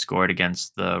actually scored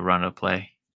against the run of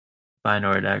play.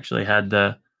 Feyenoord actually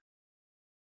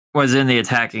was in the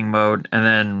attacking mode, and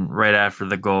then right after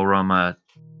the goal, Roma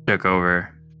took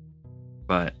over.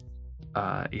 But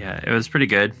yeah, it was pretty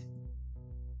good.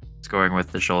 Scoring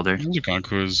with the shoulder.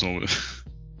 Lukaku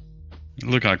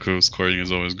scoring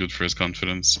is always good for his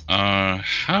confidence.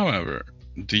 However,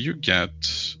 do you get?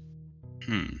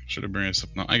 Should I bring this up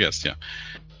now? I guess, yeah.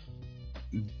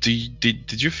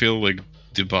 Did you feel like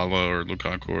Dybala or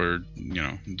Lukaku are,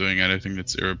 doing anything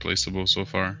that's irreplaceable so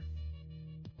far?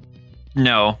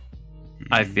 No.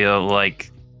 I feel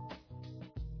like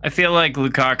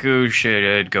Lukaku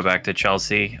should go back to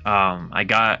Chelsea. I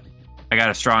got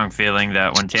a strong feeling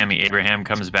that when Tammy Abraham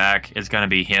comes back, it's going to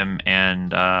be him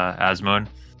and Azmoun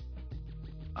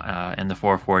in the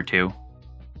 4-4-2.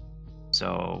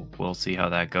 So we'll see how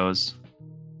that goes.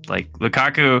 Like,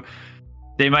 Lukaku,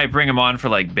 they might bring him on for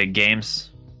like big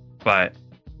games, but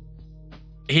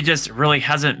he just really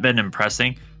hasn't been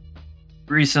impressing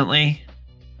recently.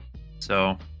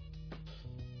 So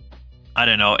I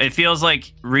don't know. It feels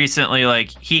like recently, like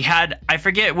he had, I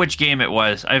forget which game it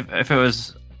was. If it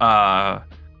was the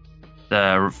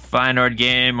Feyenoord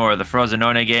game or the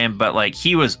Frosinone game, but like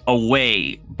he was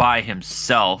away by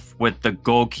himself with the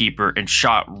goalkeeper and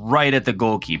shot right at the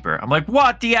goalkeeper. I'm like,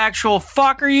 what the actual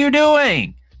fuck are you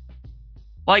doing?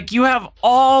 Like, you have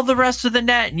all the rest of the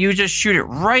net and you just shoot it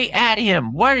right at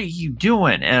him. What are you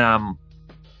doing? And I'm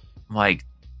like,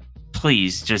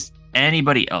 please, just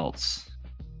anybody else.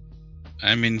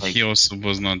 I mean, he also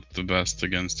was not the best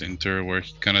against Inter, where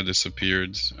he kind of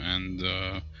disappeared,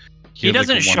 and he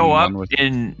doesn't show up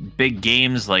in big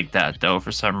games like that, though,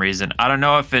 for some reason. I don't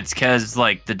know if it's because,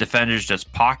 like, the defenders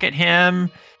just pocket him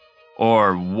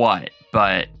or what,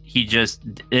 but he just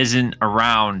isn't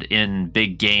around in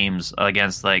big games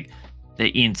against, like,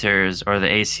 the Inters or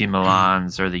the AC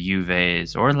Milans or the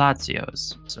Juves or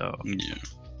Lazios. So,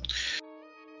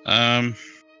 yeah.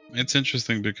 It's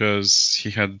interesting because he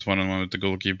had one-on-one with the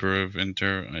goalkeeper of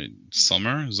Inter,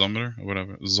 Sommer, or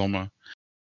whatever, Zoma,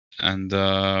 and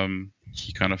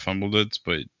he kind of fumbled it,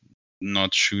 but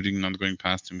not shooting, not going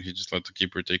past him. He just let the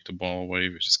keeper take the ball away,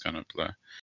 which is kind of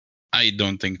I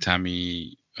don't think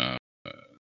Tammy would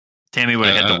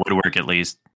have hit the woodwork at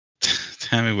least.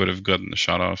 Tammy would have gotten the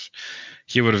shot off.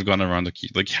 He would have gone around the key.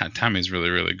 Like, Tammy's really,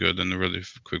 really good and really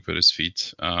quick with his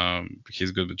feet.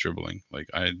 He's good with dribbling. Like,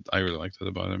 I really like that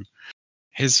about him.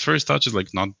 His first touch is,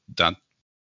 like, not that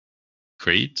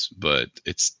great, but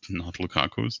it's not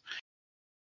Lukaku's.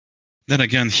 Then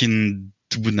again, he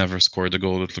would never score the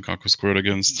goal that Lukaku scored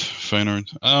against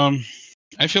Feyenoord.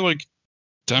 I feel like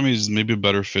Tammy is maybe a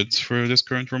better fit for this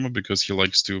current Roma because he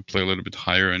likes to play a little bit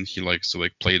higher and he likes to,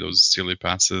 like, play those silly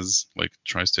passes, like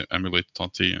tries to emulate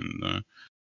Totti and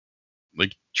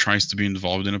like tries to be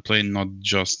involved in a play, not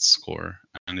just score.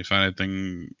 And if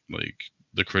anything, like,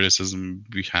 the criticism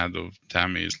we had of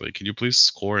Tammy is like, can you please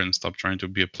score and stop trying to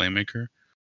be a playmaker?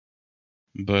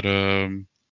 But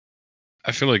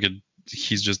I feel like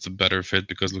he's just a better fit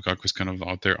because Lukaku's kind of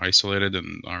out there isolated,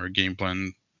 and our game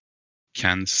plan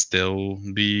can still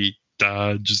be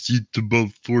just eat the ball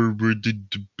forward,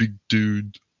 the big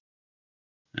dude.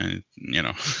 And, you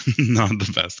know, not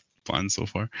the best plan so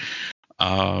far.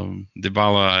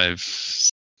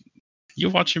 Dybala, you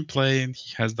watch him play and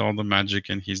he has all the magic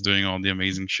and he's doing all the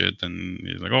amazing shit and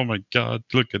he's like, oh my god,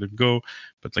 look at him go,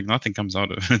 but like nothing comes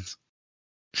out of it.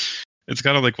 It's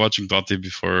kind of like watching Totti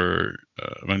before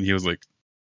when he was like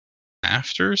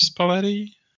after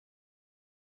Spalletti,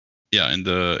 yeah, in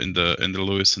the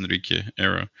Luis Enrique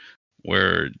era,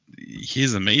 where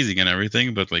he's amazing and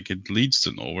everything, but like it leads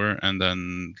to nowhere. And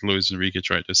then Luis Enrique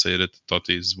tried to say that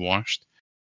Totti is washed,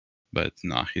 but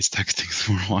nah, his tactics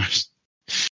were washed.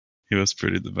 He was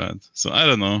pretty bad. So I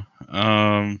don't know.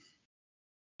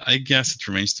 I guess it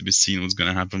remains to be seen what's going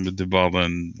to happen with Dybala.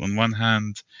 And on one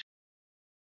hand,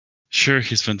 sure,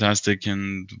 he's fantastic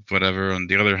and whatever. On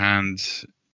the other hand,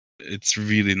 it's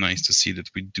really nice to see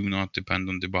that we do not depend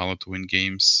on Dybala to win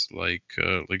games. Like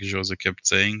Jose kept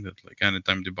saying, that like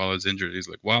anytime Dybala is injured, he's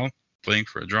like, well, playing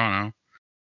for a draw now.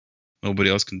 Nobody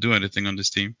else can do anything on this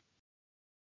team.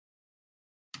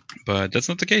 But that's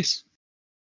not the case.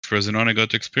 Frosinone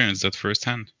got to experience that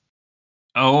firsthand.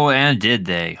 Oh, and did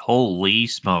they? Holy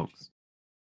smokes.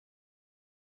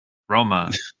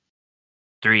 Roma,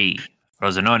 3.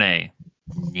 Frosinone,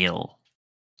 0.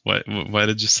 Why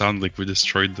did you sound like we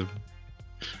destroyed them?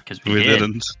 Because we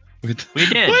didn't. We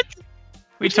did. What?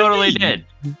 We totally did.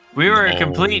 We were a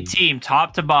complete team,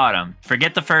 top to bottom.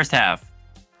 Forget the first half.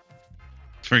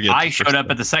 I showed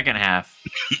up at the second half.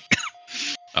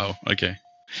 Oh, okay.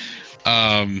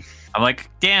 I'm like,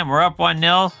 damn, we're up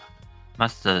 1-0.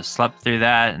 Must have slept through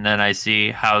that. And then I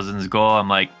see Housen's goal. I'm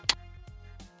like,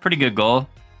 pretty good goal.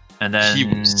 And then he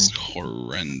was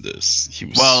horrendous. He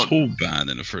was so bad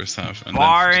in the first half. And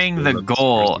barring the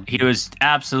goal, he was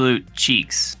absolute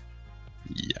cheeks.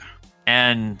 Yeah.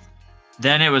 And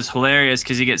then it was hilarious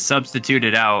because he gets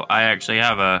substituted out. I actually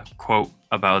have a quote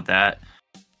about that.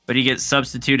 But he gets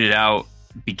substituted out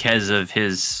because of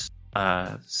his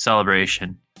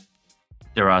celebration.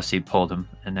 De Rossi pulled him,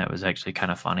 and that was actually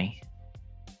kind of funny.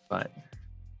 But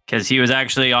because he was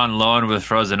actually on loan with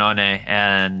Frosinone,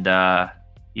 and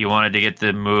he wanted to get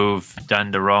the move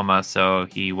done to Roma, so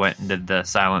he went and did the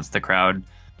silence the crowd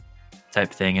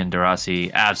type thing, and De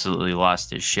Rossi absolutely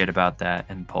lost his shit about that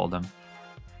and pulled him.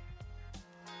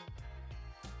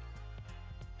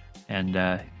 And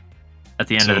at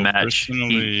the end of the match,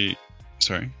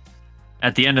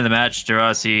 at the end of the match, De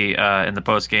Rossi in the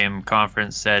post-game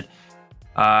conference said,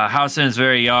 Housen is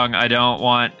very young. I don't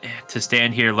want to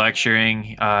stand here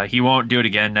lecturing. He won't do it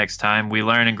again next time. We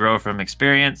learn and grow from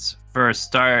experience. For a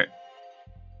start,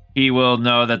 he will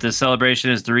know that the celebration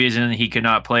is the reason he could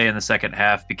not play in the second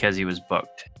half because he was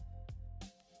booked.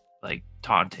 Like,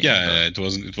 taunting. Yeah, it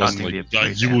wasn't taunting like the away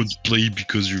you fans. won't play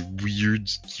because you're weird.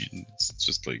 It's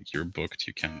just like you're booked.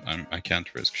 You can't. I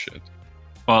can't risk shit.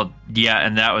 Well, yeah,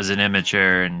 and that was an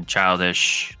immature and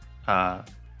childish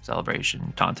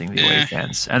celebration, taunting the away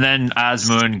fans. And then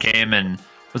Asmoon came and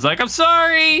was like, "I'm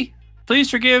sorry. Please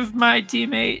forgive my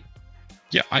teammate."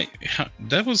 Yeah,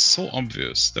 that was so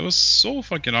obvious. That was so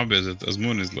fucking obvious that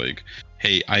Asmoon is like,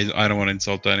 hey, I don't want to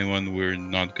insult anyone. We're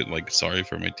not good. Like, sorry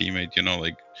for my teammate. You know,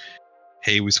 like,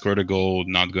 hey, we scored a goal.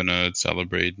 Not gonna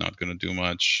celebrate. Not gonna do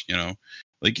much. You know,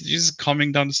 like just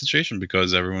calming down the situation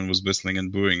because everyone was whistling and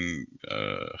booing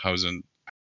Hausen,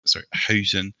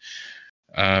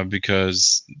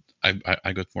 because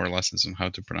I got more lessons on how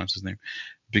to pronounce his name.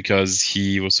 Because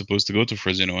he was supposed to go to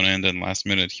Frosinone, and then last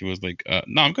minute he was like,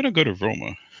 "No, I'm gonna go to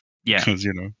Roma." Yeah, Because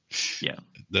yeah.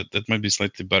 that might be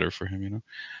slightly better for him,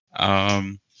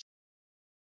 Um,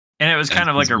 And it was kind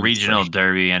of like he's a been regional fresh.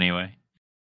 derby anyway.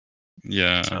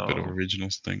 Yeah, a bit of a So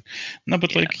regionals thing. No,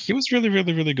 but yeah. like he was really,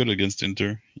 really, really good against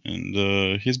Inter,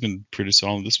 and he's been pretty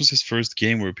solid. This was his first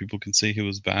game where people can say he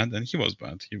was bad, and he was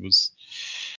bad. He was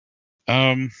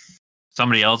um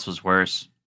Somebody else was worse.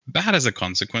 bad as a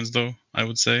consequence, though. I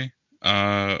would say.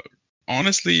 Uh,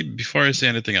 Honestly, before I say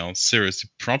anything else, seriously,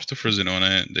 props to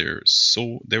Frosinone. They were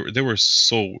so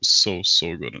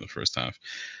good in the first half.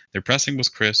 Their pressing was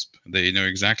crisp. They know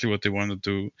exactly what they wanted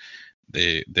to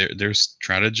do. Their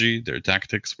strategy, their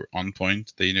tactics were on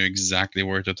point. They knew exactly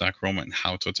where to attack Roma and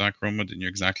how to attack Roma. They knew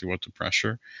exactly what to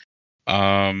pressure.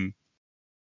 Well,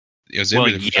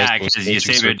 Eusebio Di yeah, Francesco was because coaching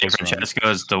Eusebio Di circles around. Francesco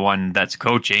is the one that's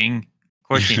coaching. Of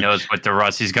course, he knows what the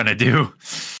Rossi's gonna do.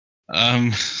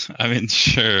 I mean,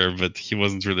 sure, but he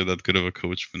wasn't really that good of a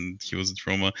coach when he was at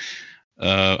Roma.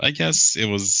 I guess it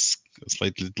was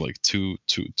slightly like too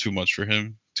much for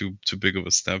him, too big of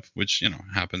a step, which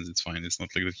happens. It's fine. It's not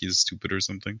like that he's stupid or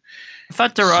something. I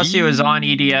thought De Rossi was on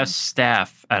EDF's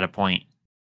staff at a point.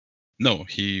 No,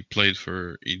 he played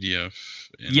for EDF.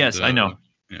 Yes, I know.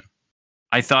 Yeah.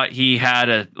 I thought he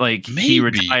had he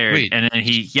retired. Wait. And then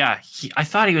I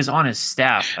thought he was on his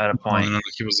staff at a point. No,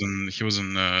 he was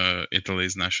in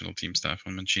Italy's national team staff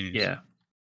on Mancini's. Yeah.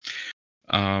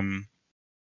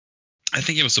 I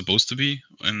think he was supposed to be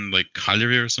in like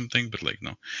Cagliari or something, but like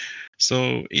no.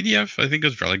 So EDF I think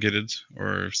was relegated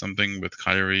or something with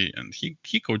Cagliari, and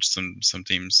he coached some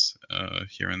teams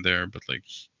here and there, but like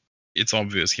it's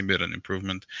obvious he made an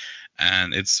improvement,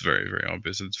 and it's very, very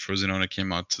obvious that Frosinone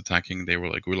came out attacking. They were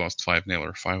like, we lost 5-0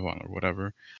 or 5-1 or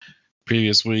whatever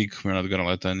previous week. We're not gonna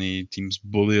let any teams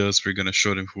bully us. We're gonna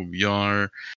show them who we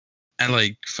are, and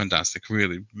like fantastic,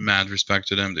 really mad respect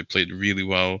to them. They played really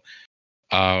well.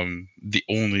 The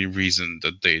only reason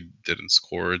that they didn't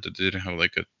score, that they didn't have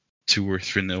like a 2 or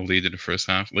 3-0 lead in the first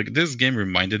half. Like this game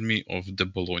reminded me of the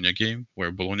Bologna game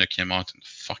where Bologna came out and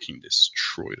fucking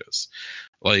destroyed us.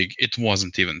 Like it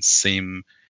wasn't even same.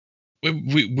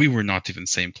 We were not even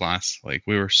same class. Like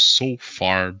we were so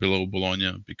far below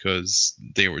Bologna because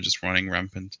they were just running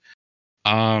rampant.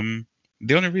 The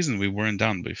only reason we weren't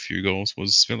down by a few goals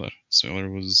was Sviller.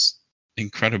 Sviller was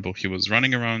incredible. He was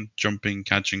running around, jumping,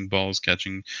 catching balls,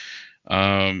 catching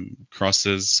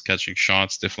crosses, catching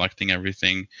shots, deflecting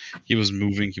everything. He was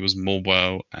moving, he was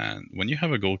mobile, and when you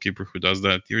have a goalkeeper who does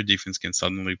that, your defense can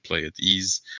suddenly play at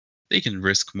ease. They can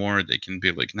risk more. They can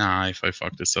be like, nah, if I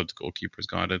fuck this up, the goalkeeper's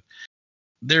got it.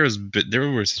 There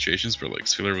were situations where like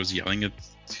Sviller was yelling at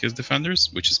his defenders,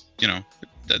 which is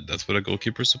that's what a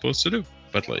goalkeeper is supposed to do.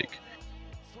 But like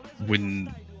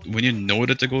when you know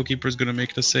that the goalkeeper is gonna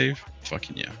make the save,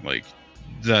 fucking yeah, like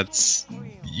that's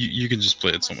you can just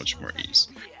play at so much more ease.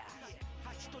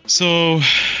 So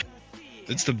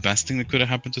it's the best thing that could have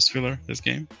happened to Sviller this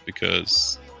game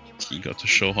because he got to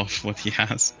show off what he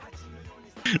has.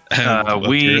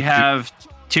 We have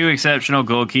 2 exceptional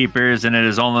goalkeepers, and it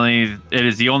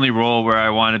is the only role where I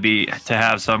want to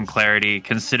have some clarity.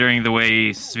 Considering the way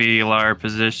Svilar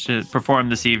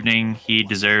performed this evening, he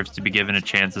deserves to be given a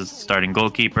chance as starting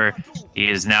goalkeeper. He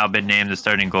has now been named the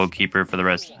starting goalkeeper for the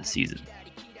rest of the season.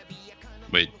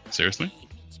 Wait, seriously?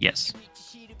 Yes.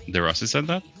 De Rossi said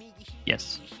that?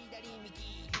 Yes.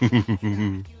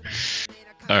 All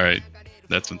right,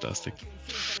 that's fantastic.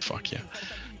 Fuck yeah.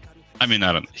 I mean,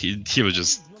 I don't. He was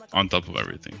just on top of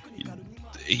everything.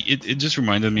 It just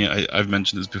reminded me. I've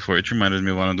mentioned this before. It reminded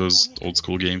me of one of those old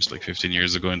school games, like 15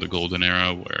 years ago in the golden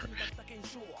era, where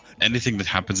anything that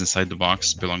happens inside the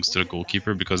box belongs to the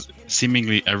goalkeeper, because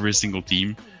seemingly every single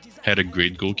team had a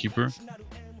great goalkeeper,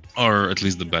 or at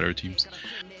least the better teams.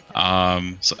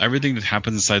 So everything that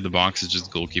happens inside the box is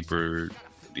just goalkeeper.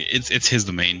 It's his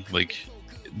domain. Like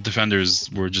defenders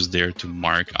were just there to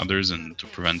mark others and to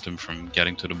prevent them from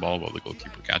getting to the ball while the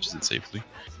goalkeeper catches it safely.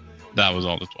 That was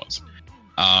all it was.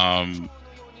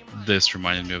 This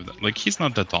reminded me of that. Like, he's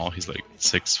not that tall. He's like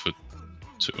 6 foot,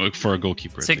 like, for a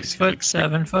goalkeeper. 6 foot, like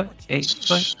 7 foot, 8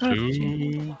 foot.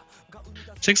 2,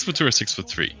 6'2" or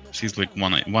 6'3". He's like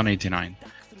 189.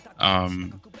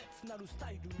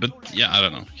 But yeah, I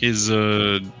don't know. He's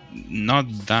not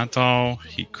that tall.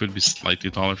 He could be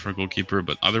slightly taller for a goalkeeper,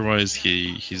 but otherwise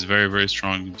he's very, very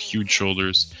strong. Huge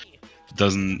shoulders.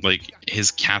 Doesn't like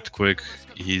his cat quick.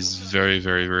 He's very,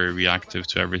 very, very reactive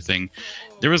to everything.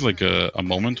 There was like a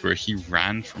moment where he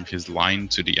ran from his line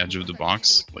to the edge of the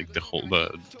box, like the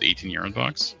 18-yard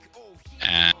box,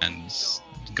 and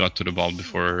got to the ball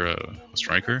before a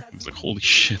striker. It was like, holy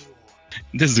shit.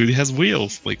 This dude has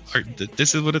wheels. Like,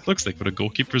 this is what it looks like when a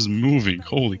goalkeeper's moving.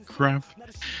 Holy crap.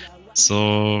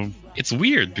 So it's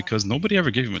weird because nobody ever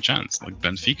gave him a chance. Like,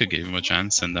 Benfica gave him a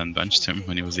chance and then benched him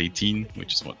when he was 18,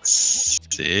 which is what,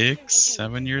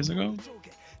 6-7 years ago?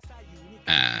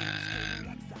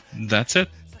 And that's it.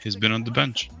 He's been on the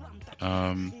bench.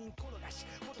 And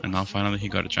now finally he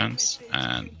got a chance.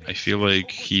 And I feel like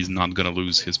he's not going to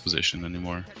lose his position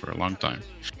anymore for a long time.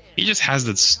 He just has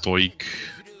that stoic...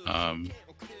 I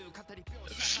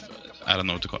don't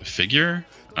know what to call it, figure,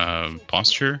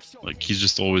 posture. Like, he's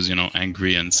just always,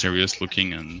 angry and serious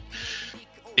looking, and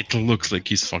it looks like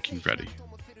he's fucking ready.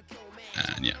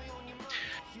 And yeah.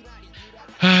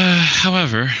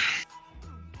 However,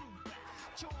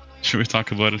 should we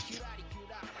talk about it?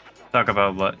 Talk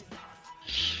about what?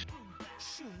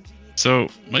 So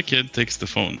my kid takes the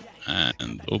phone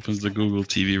and opens the Google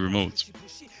TV remote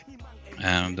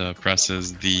and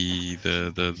presses the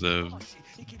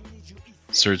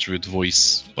search with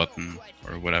voice button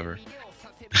or whatever.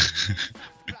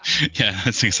 Yeah,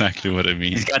 that's exactly what I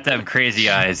mean. He's got them crazy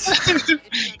eyes.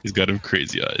 He's got them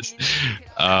crazy eyes.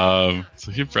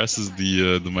 So he presses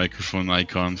the microphone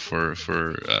icon for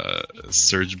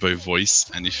search by voice,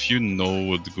 and if you know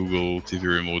what the Google TV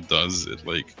remote does,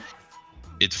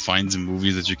 it finds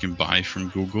movies that you can buy from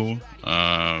Google.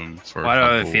 For why do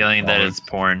I have a feeling that it's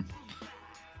porn?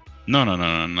 No,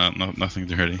 nothing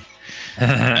dirty.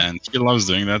 And he loves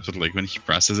doing that, but like when he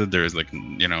presses it, there is like,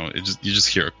 you just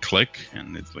hear a click,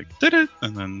 and it's like did it,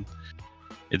 and then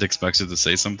it expects you to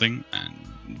say something, and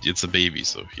it's a baby,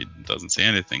 so he doesn't say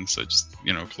anything, so it just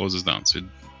closes down, so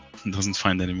it doesn't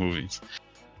find any movies.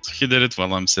 So he did it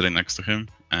while I'm sitting next to him,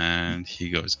 and he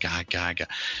goes ga ga ga.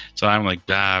 So I'm like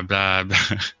blah blah blah.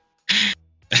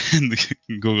 And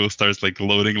Google starts like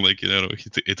loading, like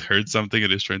it heard something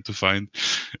and it's trying to find,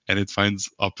 and it finds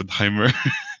Oppenheimer.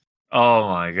 Oh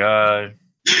my god.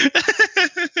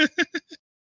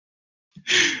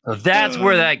 So that's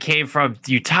where that came from.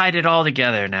 You tied it all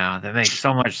together now. That makes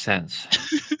so much sense.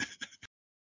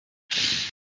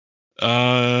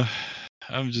 I'm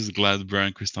just glad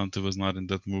Brian Cristante was not in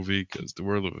that movie, because the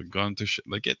world would have gone to shit.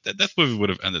 Like that movie would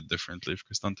have ended differently if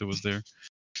Cristante was there.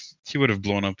 He would have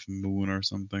blown up the moon or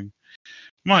something.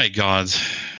 My god,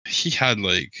 he had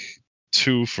like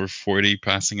 2 for 40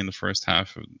 passing in the first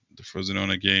half of the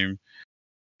Frosinone game.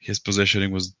 His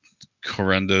positioning was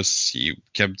horrendous. He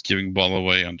kept giving ball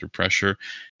away under pressure.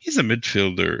 He's a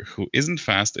midfielder who isn't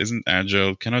fast, isn't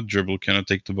agile, cannot dribble, cannot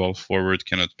take the ball forward,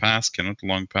 cannot pass, cannot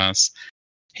long pass.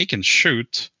 He can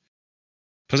shoot.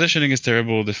 Positioning is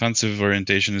terrible. Defensive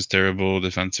orientation is terrible.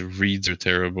 Defensive reads are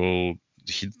terrible.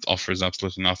 He offers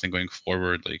absolutely nothing going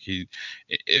forward. Like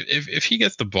if he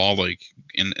gets the ball like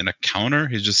in a counter,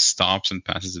 he just stops and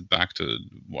passes it back to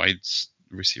wide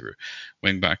receiver,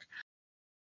 wing back,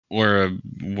 or a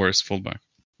worse fullback.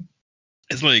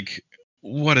 It's like,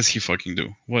 what does he fucking do?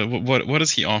 What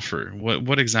does he offer?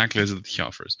 What exactly is it that he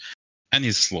offers? And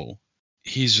he's slow.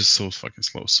 He's just so fucking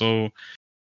slow. So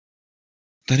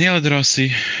Daniele De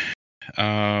Rossi,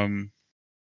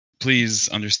 please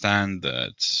understand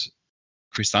that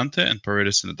Cristante and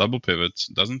Paredes in a double pivot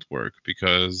doesn't work,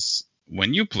 because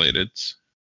when you played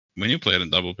in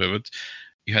double pivot,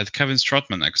 you had Kevin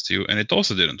Strootman next to you, and it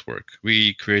also didn't work.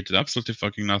 We created absolutely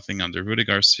fucking nothing under Rudy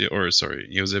Garcia, or sorry,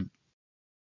 Josep.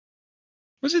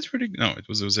 Was it Rudy? No, it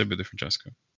was Eusebio Di Francesco.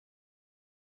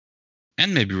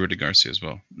 And maybe Rudy Garcia as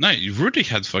well. No, Rudy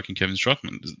had fucking Kevin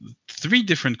Strootman. 3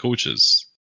 different coaches,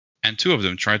 and 2 of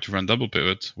them tried to run double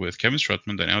pivot with Kevin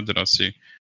Strootman, Daniele De Rossi.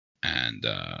 And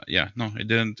it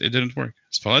didn't work.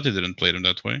 Spalletti didn't play them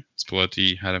that way.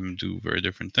 Spalletti had him do very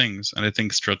different things, and I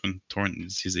think Strootman torn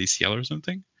his ACL or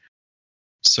something.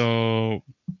 So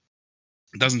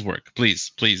it doesn't work.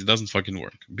 Please, it doesn't fucking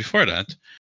work. Before that,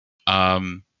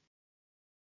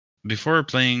 before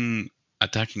playing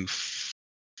attacking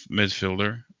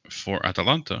midfielder for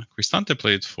Atalanta. Cristante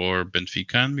played for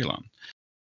Benfica and Milan.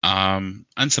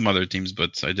 And some other teams,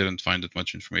 but I didn't find that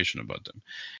much information about them.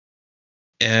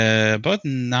 About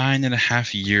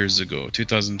 9.5 years ago,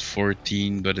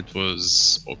 2014, but it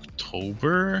was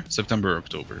September,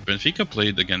 October. Benfica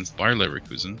played against Bayer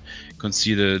Leverkusen,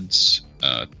 conceded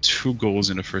 2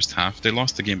 goals in the first half. They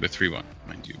lost the game by 3-1,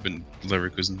 mind you.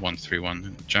 Leverkusen won 3-1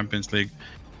 in the Champions League.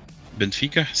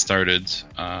 Benfica started,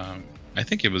 I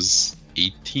think it was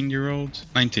 19-year-old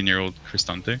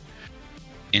Cristante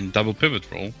in double pivot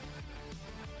role.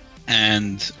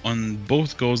 And on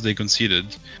both goals they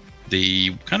conceded, they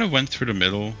kind of went through the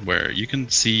middle, where you can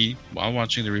see, while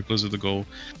watching the replays of the goal,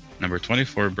 number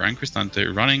 24, Brian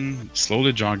Cristante, running,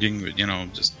 slowly jogging,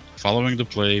 just following the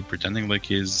play, pretending like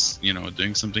he's,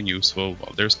 doing something useful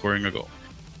while they're scoring a goal.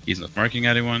 He's not marking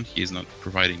anyone, he's not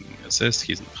providing assists,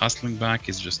 he's not hustling back,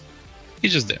 he's just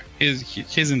there.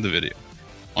 He's in the video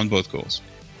on both goals.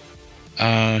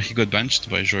 He got benched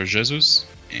by Jorge Jesus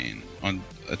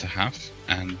at the half,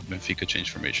 and Benfica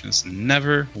changed formations.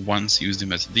 Never once used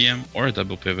him as a DM or a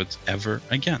double pivot ever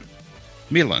again.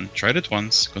 Milan tried it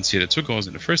once, conceded 2 goals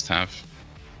in the first half.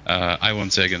 I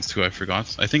won't say against who, I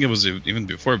forgot. I think it was even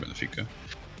before Benfica.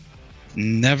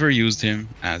 Never used him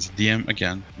as DM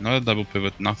again, not a double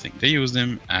pivot, nothing. They used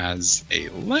him as a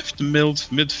left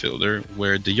midfielder,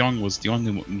 where De Jong was the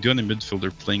only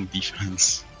midfielder playing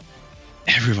defense.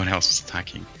 Everyone else was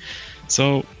attacking.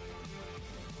 So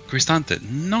Cristante,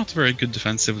 not very good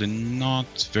defensively,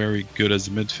 not very good as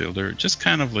a midfielder, just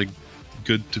kind of like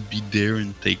good to be there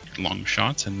and take long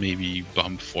shots and maybe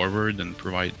bump forward and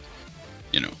provide,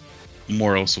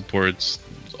 moral support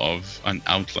of an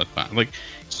outlet pass. Like,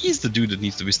 he's the dude that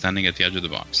needs to be standing at the edge of the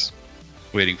box,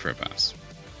 waiting for a pass.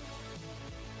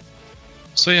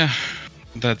 So yeah,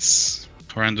 that's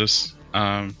horrendous.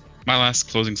 My last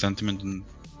closing sentiment on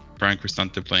Brian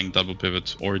Cristante playing double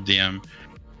pivot or DM.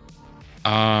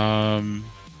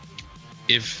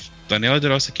 If Daniele De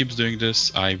Rossi keeps doing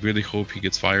this, I really hope he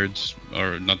gets fired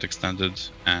or not extended,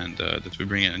 and that we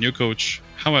bring in a new coach.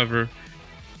 However,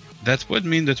 that would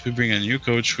mean that we bring in a new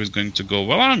coach who is going to go,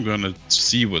 well, I'm going to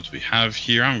see what we have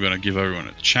here. I'm going to give everyone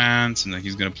a chance, and then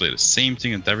he's going to play the same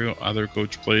thing that every other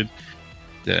coach played,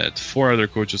 that 4 other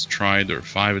coaches tried, or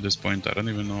 5 at this point. I don't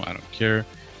even know. I don't care.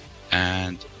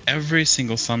 And every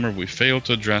single summer we fail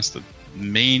to address the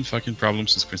main fucking problem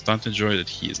since Cristante Joy, that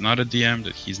he is not a DM,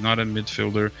 that he's not a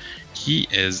midfielder. He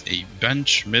is a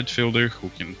bench midfielder who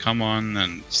can come on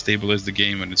and stabilize the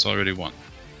game when it's already won.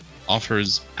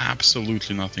 Offers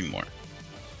absolutely nothing more.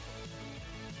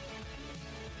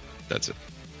 That's it.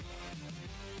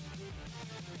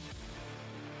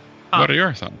 What are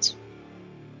your thoughts?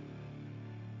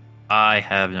 I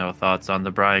have no thoughts on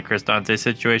the Brian Cristante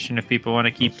situation. If people want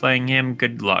to keep playing him,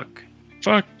 good luck.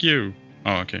 Fuck you.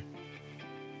 Oh, okay.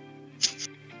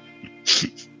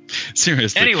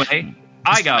 Seriously. Anyway,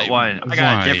 I got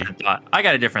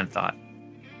a different thought.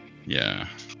 Yeah.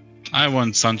 I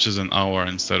want Sanchez and Aouar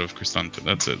instead of Cristante.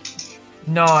 That's it.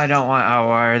 No, I don't want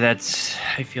Aouar.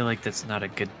 I feel like that's not a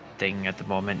good thing at the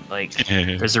moment. Like,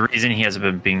 there's a reason he hasn't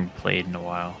been being played in a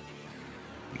while.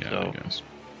 Yeah, so, I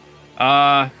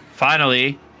guess.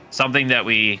 Finally, something that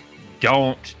we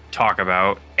don't talk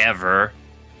about ever.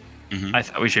 Mm-hmm. I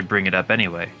thought we should bring it up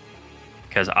anyway,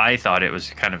 because I thought it was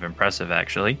kind of impressive,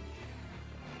 actually.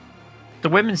 The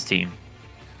women's team.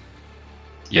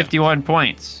 51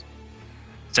 points.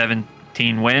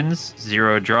 17 wins,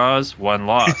 0 draws, 1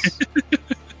 loss.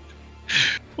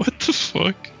 What the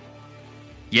fuck?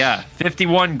 Yeah,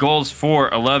 51 goals for,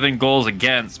 11 goals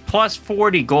against, plus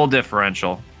 40 goal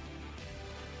differential.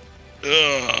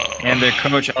 Ugh. And their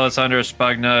coach, Alessandro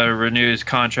Spagna, renews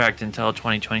contract until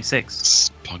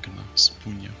 2026.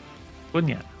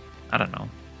 Spugna. I don't know.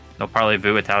 No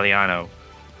parlez-vous Italiano.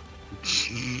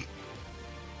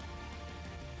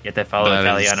 Yet they follow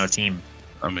Italiano team.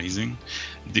 Amazing.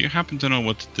 Do you happen to know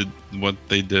what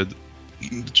they did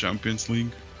in the Champions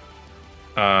League?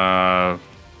 Got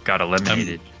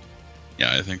eliminated.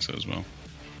 Yeah, I think so as well.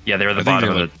 Yeah, they were the bottom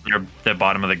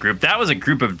of the group. That was a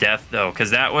group of death though, because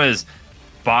that was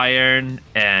Bayern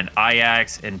and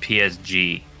Ajax and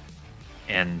PSG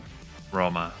and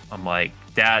Roma. I'm like,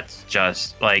 that's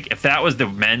just like, if that was the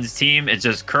men's team, it's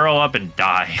just curl up and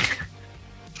die.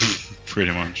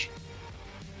 Pretty much.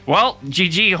 Well,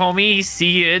 GG, homie.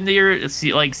 See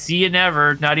you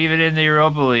never. Not even in the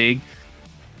Europa League.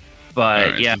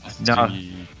 But right, yeah, no.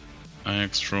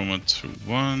 Ajax Roma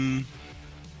 2-1.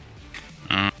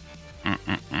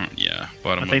 Yeah,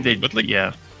 bottom. I think they, but like,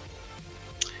 yeah.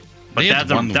 But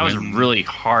that was a really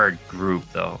hard group,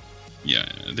 though. Yeah,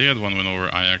 they had one win over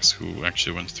Ajax, who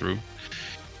actually went through.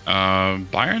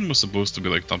 Bayern was supposed to be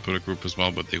like top of the group as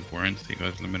well, but they weren't. They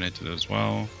got eliminated as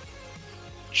well.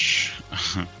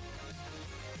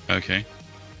 Okay.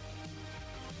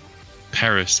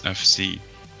 Paris FC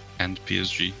and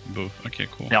PSG both. Okay,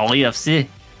 cool. LAFC.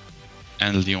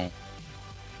 And Lyon.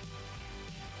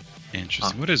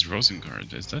 Interesting. What is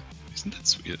Rosengard? Isn't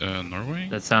that Norway?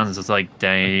 That sounds like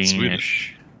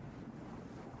Danish.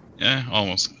 Yeah,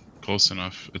 almost close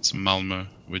enough. It's Malmö,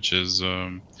 which is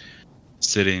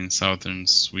city in southern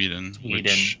Sweden.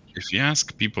 Which, if you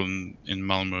ask people in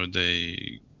Malmö,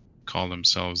 they call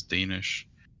themselves Danish,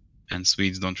 and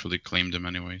Swedes don't really claim them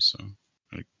anyway. So,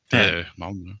 like,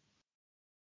 Malmö.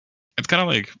 It's kind of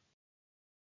like,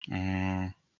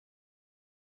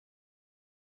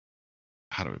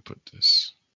 how do I put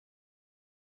this?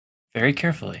 Very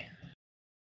carefully.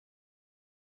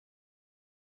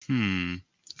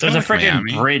 There's a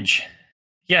freaking bridge.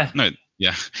 Yeah. No,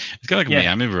 yeah. It's kind of like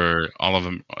Miami, where all of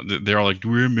them, they're all like,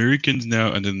 we're Americans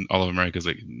now, and then all of America's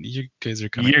like, you guys are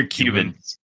kind of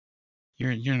Cubans.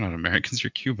 You're not Americans,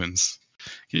 you're Cubans.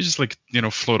 You just like,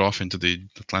 float off into the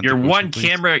Atlantic You're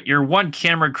Ocean, you're one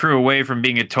camera crew away from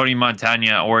being a Tony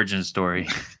Montana origin story.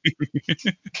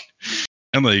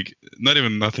 And like, not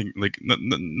even nothing, like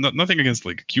nothing against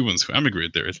like Cubans who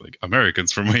emigrate there. It's like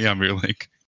Americans from Miami. Like,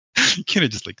 you can't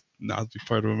just like not be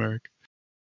part of America.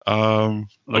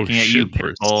 Looking at you,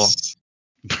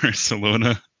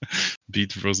 Barcelona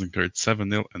beat Rosengard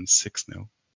 7-0 and 6-0.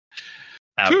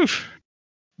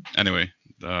 Anyway,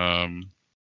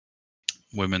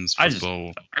 women's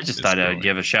football. I just thought I'd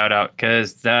give a shout out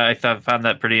because I found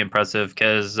that pretty impressive.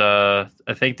 Because I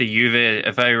think the Juve,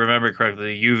 if I remember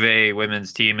correctly, the Juve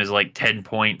women's team is like 10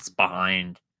 points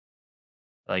behind.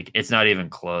 Like, it's not even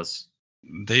close.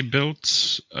 They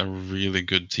built a really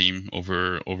good team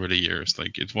over the years.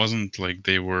 Like, it wasn't like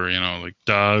they were, like,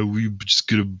 we just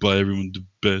gonna buy everyone the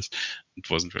best. It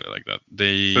wasn't really like that.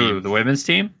 The women's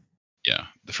team? Yeah,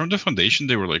 from the foundation,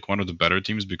 they were like one of the better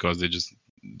teams because they just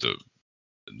they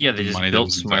just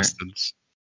built smart. Invested.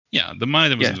 Yeah, the money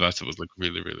that was invested was like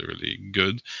really, really, really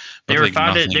good. But they were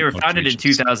founded in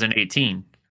 2018.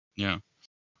 Yeah,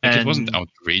 like, it wasn't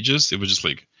outrageous. It was just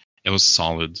like it was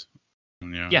solid.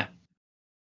 Yeah.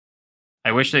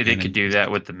 I wish they could do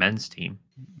that with the men's team.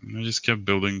 They just kept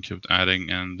building, kept adding,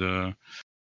 and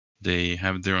they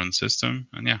have their own system.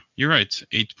 And yeah, you're right.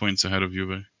 8 points ahead of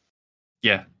Juve.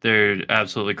 Yeah, they're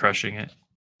absolutely crushing it.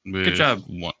 Good job,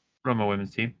 Roma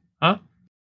women's team. Huh?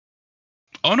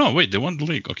 Oh no! Wait, they won the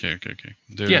league. Okay.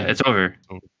 It's over.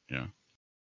 Yeah.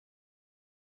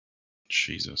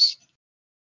 Jesus,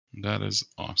 that is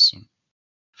awesome.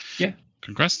 Yeah.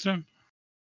 Congrats to them.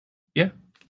 Yeah.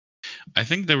 I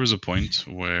think there was a point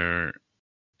where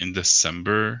in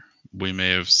December we may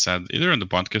have said, either on the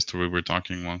podcast or we were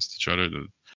talking amongst each other,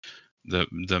 that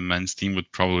the men's team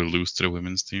would probably lose to the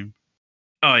women's team.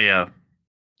 Oh yeah.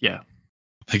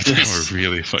 Like, they were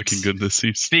really fucking good this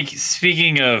season.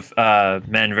 Speaking of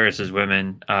men versus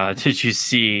women, did you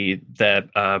see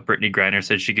that Brittany Griner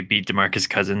said she could beat DeMarcus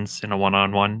Cousins in a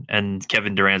one-on-one, and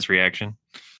Kevin Durant's reaction?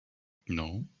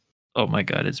 No. Oh my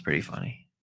god, it's pretty funny.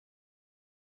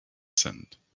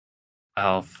 Send.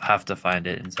 I'll have to find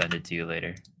it and send it to you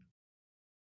later.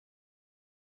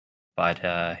 But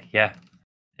yeah,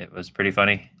 it was pretty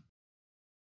funny.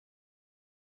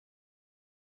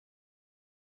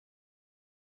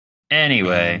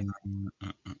 Anyway,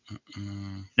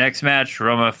 next match,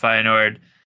 Roma Feyenoord.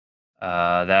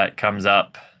 That comes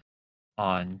up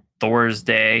on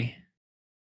Thursday,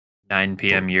 9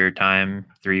 p.m. your time,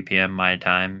 3 p.m. my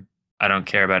time. I don't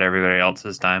care about everybody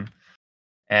else's time.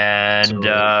 And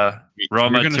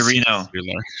Roma Torino.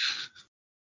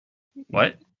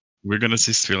 What? We're gonna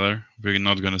see Stiller. We're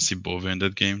not gonna see Bove in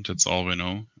that game. That's all we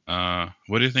know.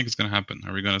 What do you think is gonna happen?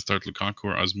 Are we gonna start Lukaku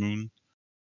or Azmoun?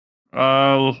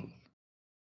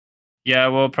 Yeah,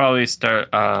 we'll probably start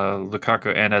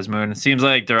Lukaku and Azmoun. It seems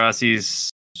like De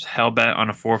Rossi's hell-bent on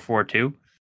a 4-4-2.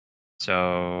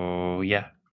 So, yeah.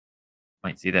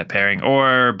 Might see that pairing.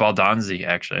 Or Baldonzi,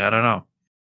 actually. I don't know.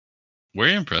 Were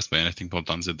you impressed by anything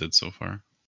Baldonzi did so far?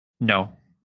 No.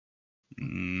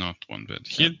 Not one bit.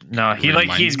 He's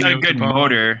got a good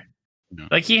motor. No.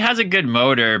 Like, he has a good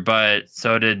motor, but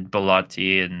so did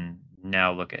Belotti, and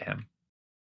now look at him.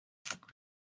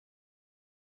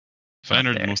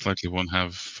 Feyenoord most likely won't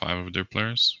have 5 of their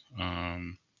players,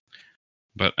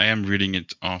 but I am reading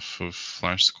it off of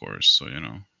Flash scores, so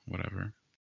whatever.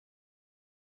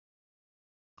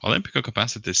 Olympico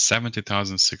capacity is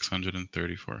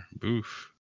 70,634.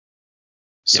 Boof.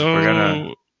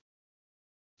 So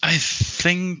I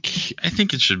think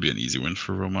it should be an easy win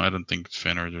for Roma. I don't think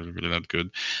Feyenoord are really that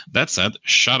good. That said,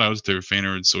 shout out to their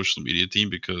Feyenoord social media team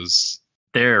because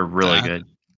They're really that good.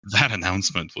 that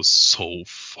announcement was so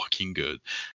fucking good.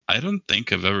 I don't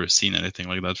think I've ever seen anything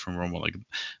like that from Roma. Like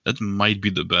that might be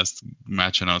the best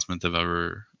match announcement I've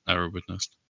ever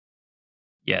witnessed.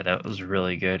 Yeah, that was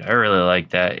really good. I really like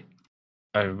that.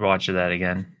 I'd watch that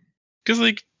again. Because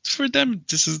like for them,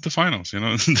 this is the finals. You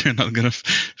know, they're not gonna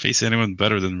face anyone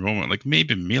better than Roma. Like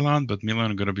maybe Milan, but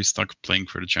Milan are gonna be stuck playing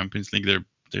for the Champions League.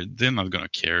 They're not gonna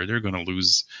care. They're gonna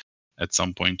lose at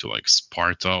some point to like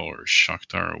Sparta or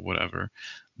Shakhtar or whatever.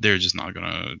 They're just not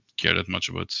gonna care that much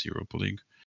about Europa League.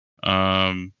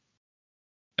 At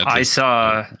I least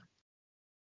saw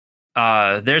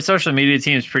their social media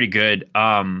team is pretty good.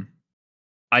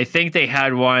 I think they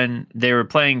had one. They were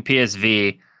playing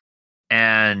PSV,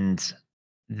 and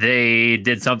they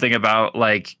did something about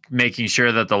like making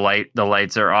sure that the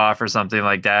lights are off or something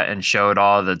like that, and showed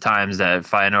all the times that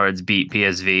Feyenoord's beat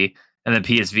PSV, and then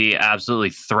PSV absolutely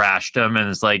thrashed them. And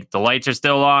it's like the lights are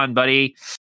still on, buddy.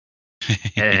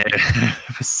 And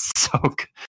it was so good.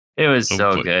 It was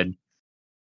so good.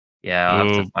 Yeah, I'll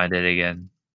have to find it again.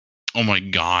 Oh my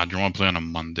god, you want to play on a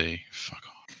Monday? Fuck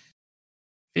off.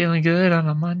 Feeling good on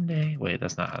a Monday. Wait,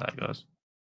 that's not how that goes.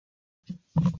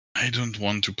 I don't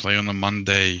want to play on a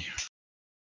Monday.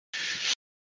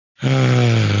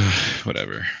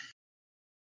 Whatever.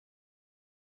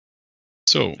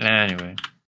 So anyway,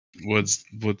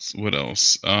 what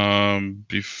else?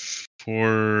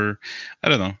 Before I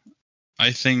don't know.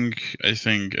 I think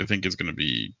it's gonna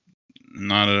be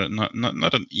not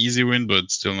an easy win,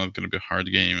 but still not gonna be a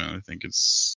hard game. And I think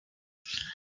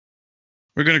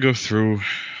we're gonna go through.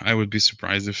 I would be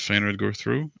surprised if Feyenoord go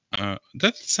through.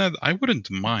 That said, I wouldn't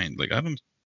mind. Like I don't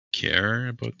care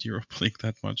about Europa League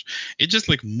that much. It's just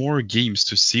like more games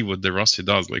to see what the Rossi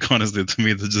does. Like honestly, to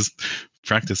me, to just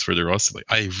practice for the Rossi. Like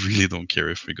I really don't care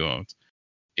if we go out.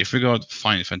 If we go out,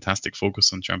 fine, fantastic.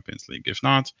 Focus on Champions League. If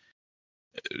not,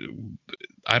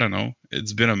 I don't know.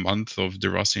 It's been a month of De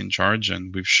Rossi in charge,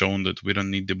 and we've shown that we don't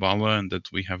need Dybala and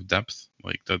that we have depth.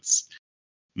 Like that's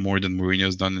more than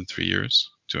Mourinho's done in 3 years,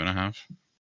 2.5.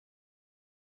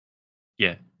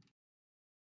 Yeah.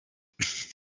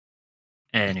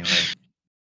 Anyway.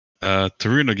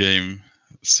 Torino game.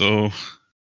 So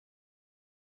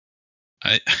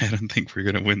I don't think we're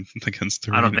gonna win against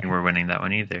Torino. I don't think we're winning that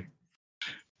one either.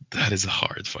 That is a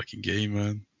hard fucking game,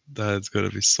 man. That's gonna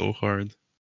be so hard.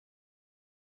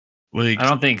 Like I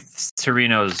don't think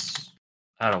Torino's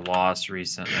had a loss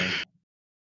recently.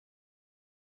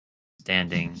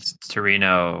 Standings.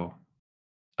 Torino.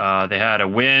 They had a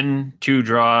win, 2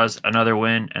 draws, another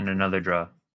win, and another draw in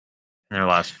their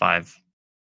last 5.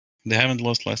 They haven't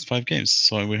lost last 5 games,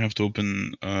 so we have to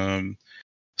open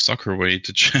Soccer Way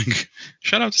to check.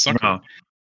 Shout out to Soccer. No.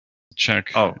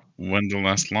 Check when the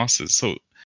last losses. So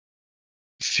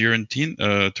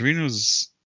Fiorentina, Torino's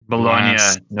Bologna,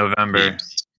 November.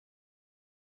 Games.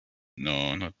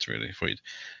 No, not really. Wait.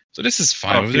 So this is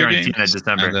 5 of their Fiorentina, games,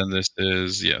 December. and then this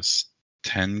is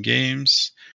 10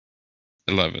 games,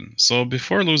 11. So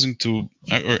before losing to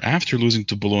or after losing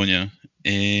to Bologna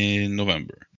in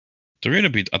November, Torino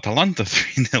beat Atalanta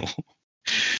 3-0.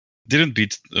 Didn't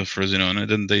beat Frosinone,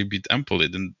 then they beat Empoli,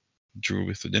 then drew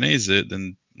with Udinese,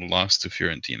 then lost to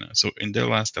Fiorentina. So in their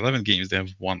last 11 games, they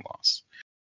have 1 loss.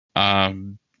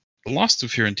 Lost to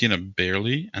Fiorentina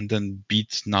barely, and then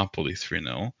beat Napoli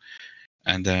 3-0.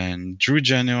 And then drew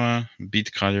Genoa,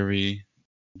 beat Cagliari,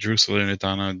 drew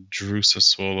Salernitana, drew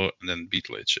Sassuolo, and then beat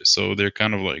Lecce. So they're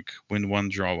kind of like win 1,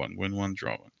 draw 1, win 1,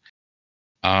 draw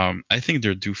 1. I think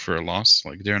they're due for a loss.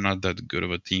 Like they're not that good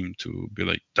of a team to be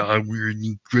like, we're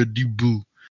incredible.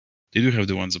 They do have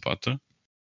the one Zapata.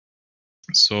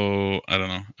 So I don't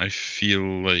know. I feel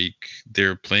like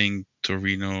they're playing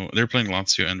Torino. They're playing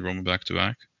Lazio and Roma back to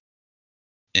back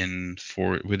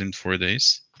within 4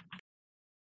 days.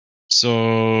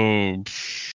 So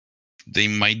they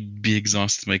might be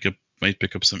exhausted. Might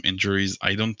pick up some injuries.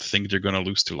 I don't think they're gonna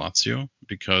lose to Lazio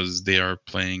because they are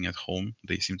playing at home.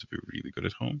 They seem to be really good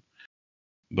at home.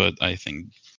 But I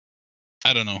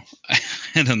don't know.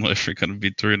 I don't know if we're gonna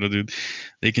beat Torino, dude.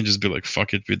 They can just be like,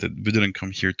 fuck it. We didn't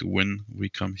come here to win. We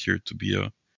come here to be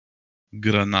a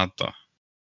Granata.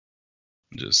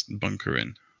 Just bunker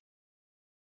in.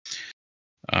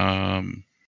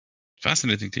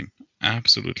 Fascinating team.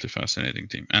 Absolutely fascinating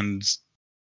team. And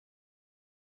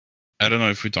I don't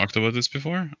know if we talked about this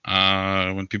before.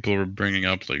 When people were bringing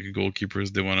up like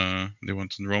goalkeepers they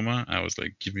want in Roma, I was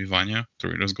like, give me Vanya,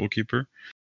 Torino's goalkeeper,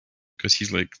 because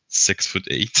he's like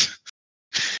 6'8"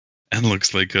 and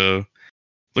looks like a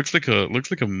Looks like a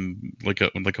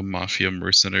mafia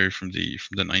mercenary from the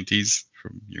 90s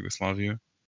from Yugoslavia.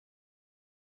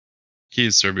 He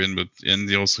is Serbian,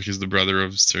 he's the brother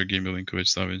of Sergei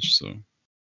Milinkovic-Savic. So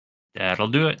That'll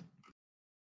do it.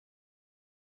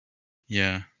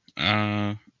 yeah,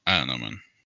 I don't know, man.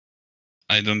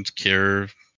 I don't care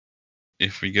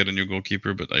if we get a new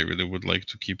goalkeeper, but I really would like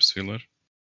to keep Svilar.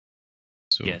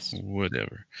 So Yes.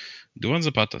 whatever. Duan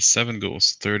Zapata, 7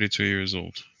 goals, 32 years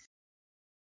old.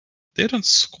 They don't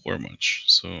score much,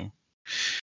 so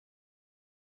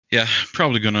yeah,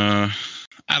 probably gonna.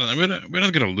 I don't know. We're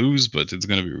not gonna lose, but it's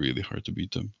gonna be really hard to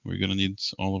beat them. We're gonna need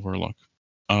all of our luck.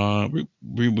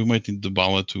 We might need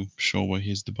Dybala to show why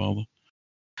he's Dybala.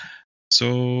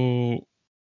 So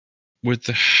with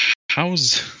the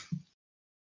house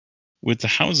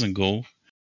and goal,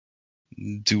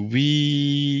 do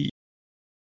we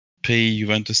pay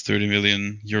Juventus 30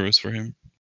 million euros for him?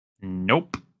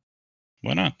 Nope.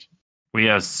 Why not? We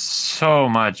have so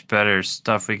much better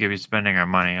stuff we could be spending our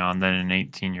money on than an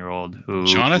 18-year-old who.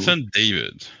 Jonathan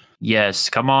David. Yes,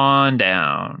 come on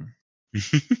down.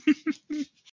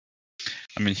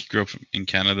 I mean, he grew up in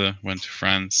Canada, went to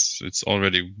France. It's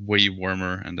already way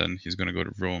warmer, and then he's gonna go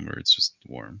to Rome, where it's just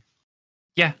warm.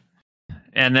 Yeah.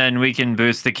 And then we can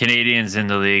boost the Canadians in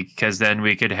the league, because then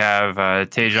we could have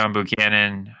Tejan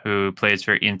Buchanan, who plays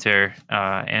for Inter,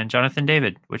 and Jonathan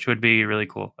David, which would be really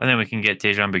cool. And then we can get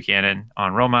Tejan Buchanan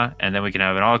on Roma, and then we can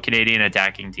have an all-Canadian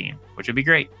attacking team, which would be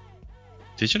great.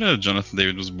 Did you know that Jonathan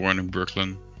David was born in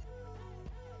Brooklyn?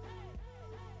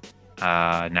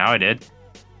 Now I did.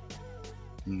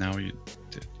 Now you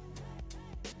did.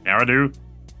 Now I do.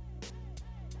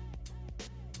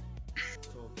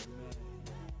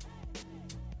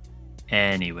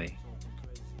 Anyway.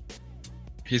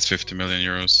 He's 50 million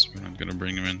euros. We're not gonna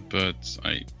bring him in, but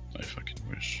I fucking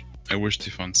wish. I wish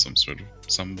they found some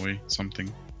way,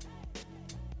 something.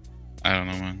 I don't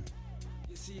know, man.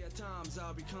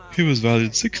 He was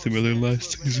valued 60 million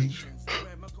last season.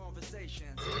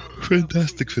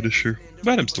 Fantastic finisher.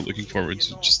 But I'm still looking forward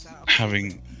to just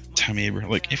having Tammy Abraham.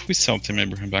 Like, if we sell Tim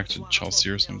Abraham back to Chelsea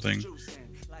or something,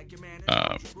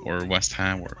 or West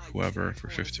Ham or whoever for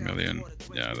 50 million,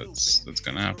 yeah, that's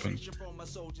gonna happen.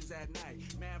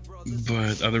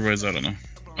 But otherwise, I don't know.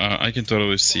 I can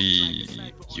totally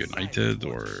see United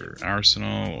or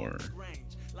Arsenal or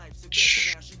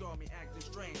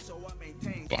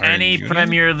Bayern any Munich.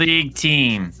 Premier League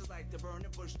team.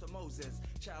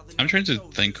 I'm trying to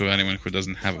think of anyone who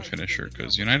doesn't have a finisher,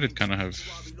 because United kind of have.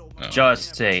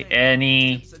 Just say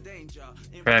any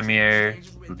Premier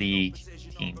League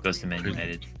team goes to Man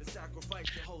United.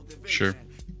 Sure.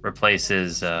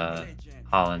 Replaces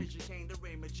Holland.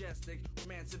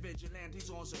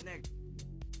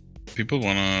 People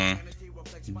wanna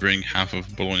bring half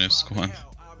of Bologna's squad.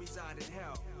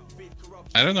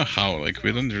 I don't know how. Like,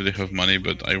 we don't really have money,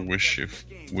 but I wish if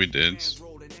we did,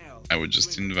 I would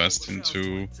just invest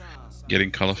into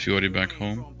getting Calafiori back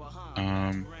home,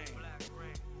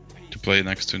 to play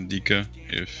next to Ndika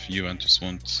if Juventus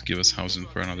won't give us housing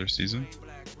for another season.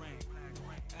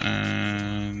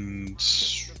 And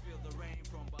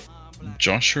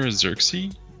Joshua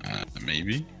Xerxes,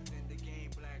 maybe.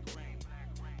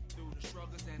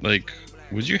 Like,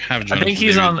 would you have Jonathan I think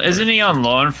he's David on. Isn't he on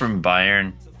loan from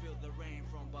Bayern?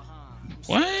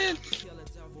 What?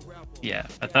 Yeah,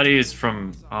 I thought he was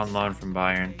on loan from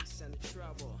Bayern.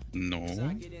 No.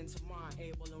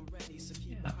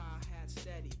 Yeah.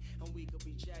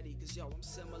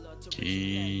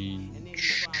 He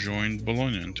joined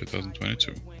Bologna in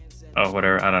 2022. Oh,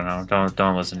 whatever. I don't know.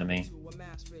 Don't listen to me.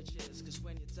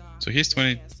 So he's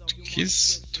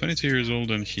 22 years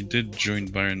old, and he did join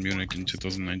Bayern Munich in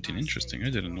 2019. Interesting. I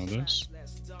didn't know this.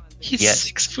 He's Yes.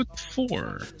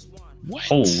 6'4". What?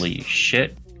 Holy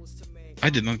shit. I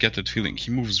did not get that feeling.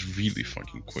 He moves really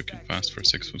fucking quick and fast for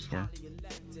 6'4".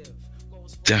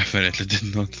 Definitely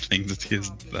did not think that he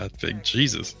is that big.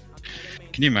 Jesus.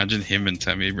 Can you imagine him and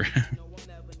Tammy Abraham?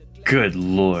 Good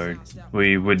lord.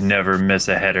 We would never miss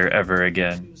a header ever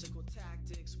again.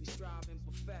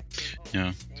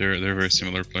 Yeah, they're very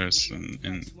similar players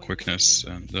in quickness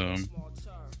and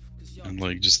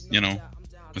like, just,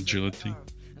 agility.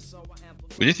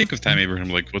 When you think of Tammy Abraham,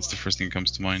 like, what's the first thing that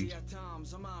comes to mind?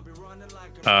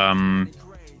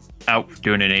 Out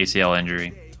doing an ACL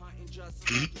injury.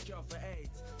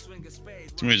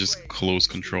 To me, just close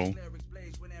control.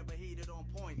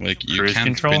 Like, you Cruise can't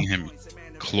control? pin him.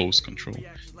 Close control.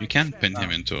 You can't pin him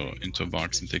into a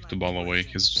box and take the ball away.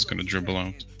 He's just gonna dribble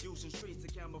out.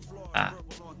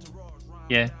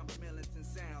 Yeah.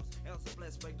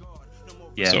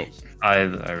 Yeah. So, I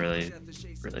really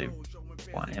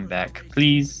want him back.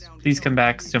 Please come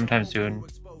back sometime soon.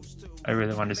 I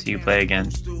really want to see you play again.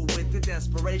 With the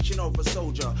desperation of a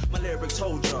soldier, my lyrics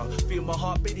hold ya. Feel my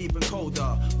heartbeat even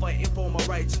colder. Fighting for my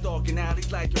rights in dark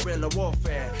alleys like guerrilla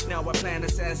warfare. Now I plan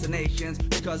assassinations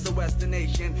because the Western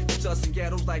nation keeps us in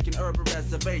ghettos like an urban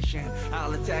reservation.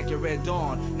 I'll attack your red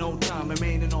dawn. No time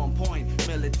remaining on point.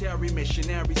 Military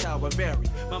missionaries, how I vary.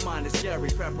 My mind is scary.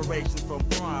 Preparations from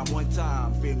crime. One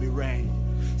time, feel me rain.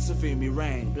 So feel me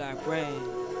rain. Black rain,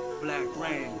 Black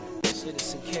rain.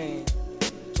 Citizen Kane.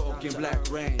 Talking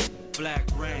black rain, black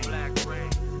rain, black rain.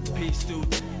 Peace through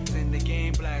in the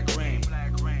game, black rain,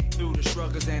 black rain. Through the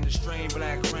struggles and the strain,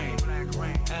 black rain, black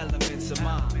rain. Elements of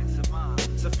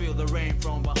mine, so feel the rain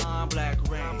from behind, black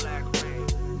rain, black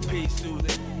rain. Peace through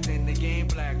in the game,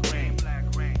 black rain, black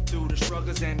rain. Through the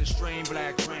struggles and the strain,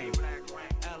 black rain.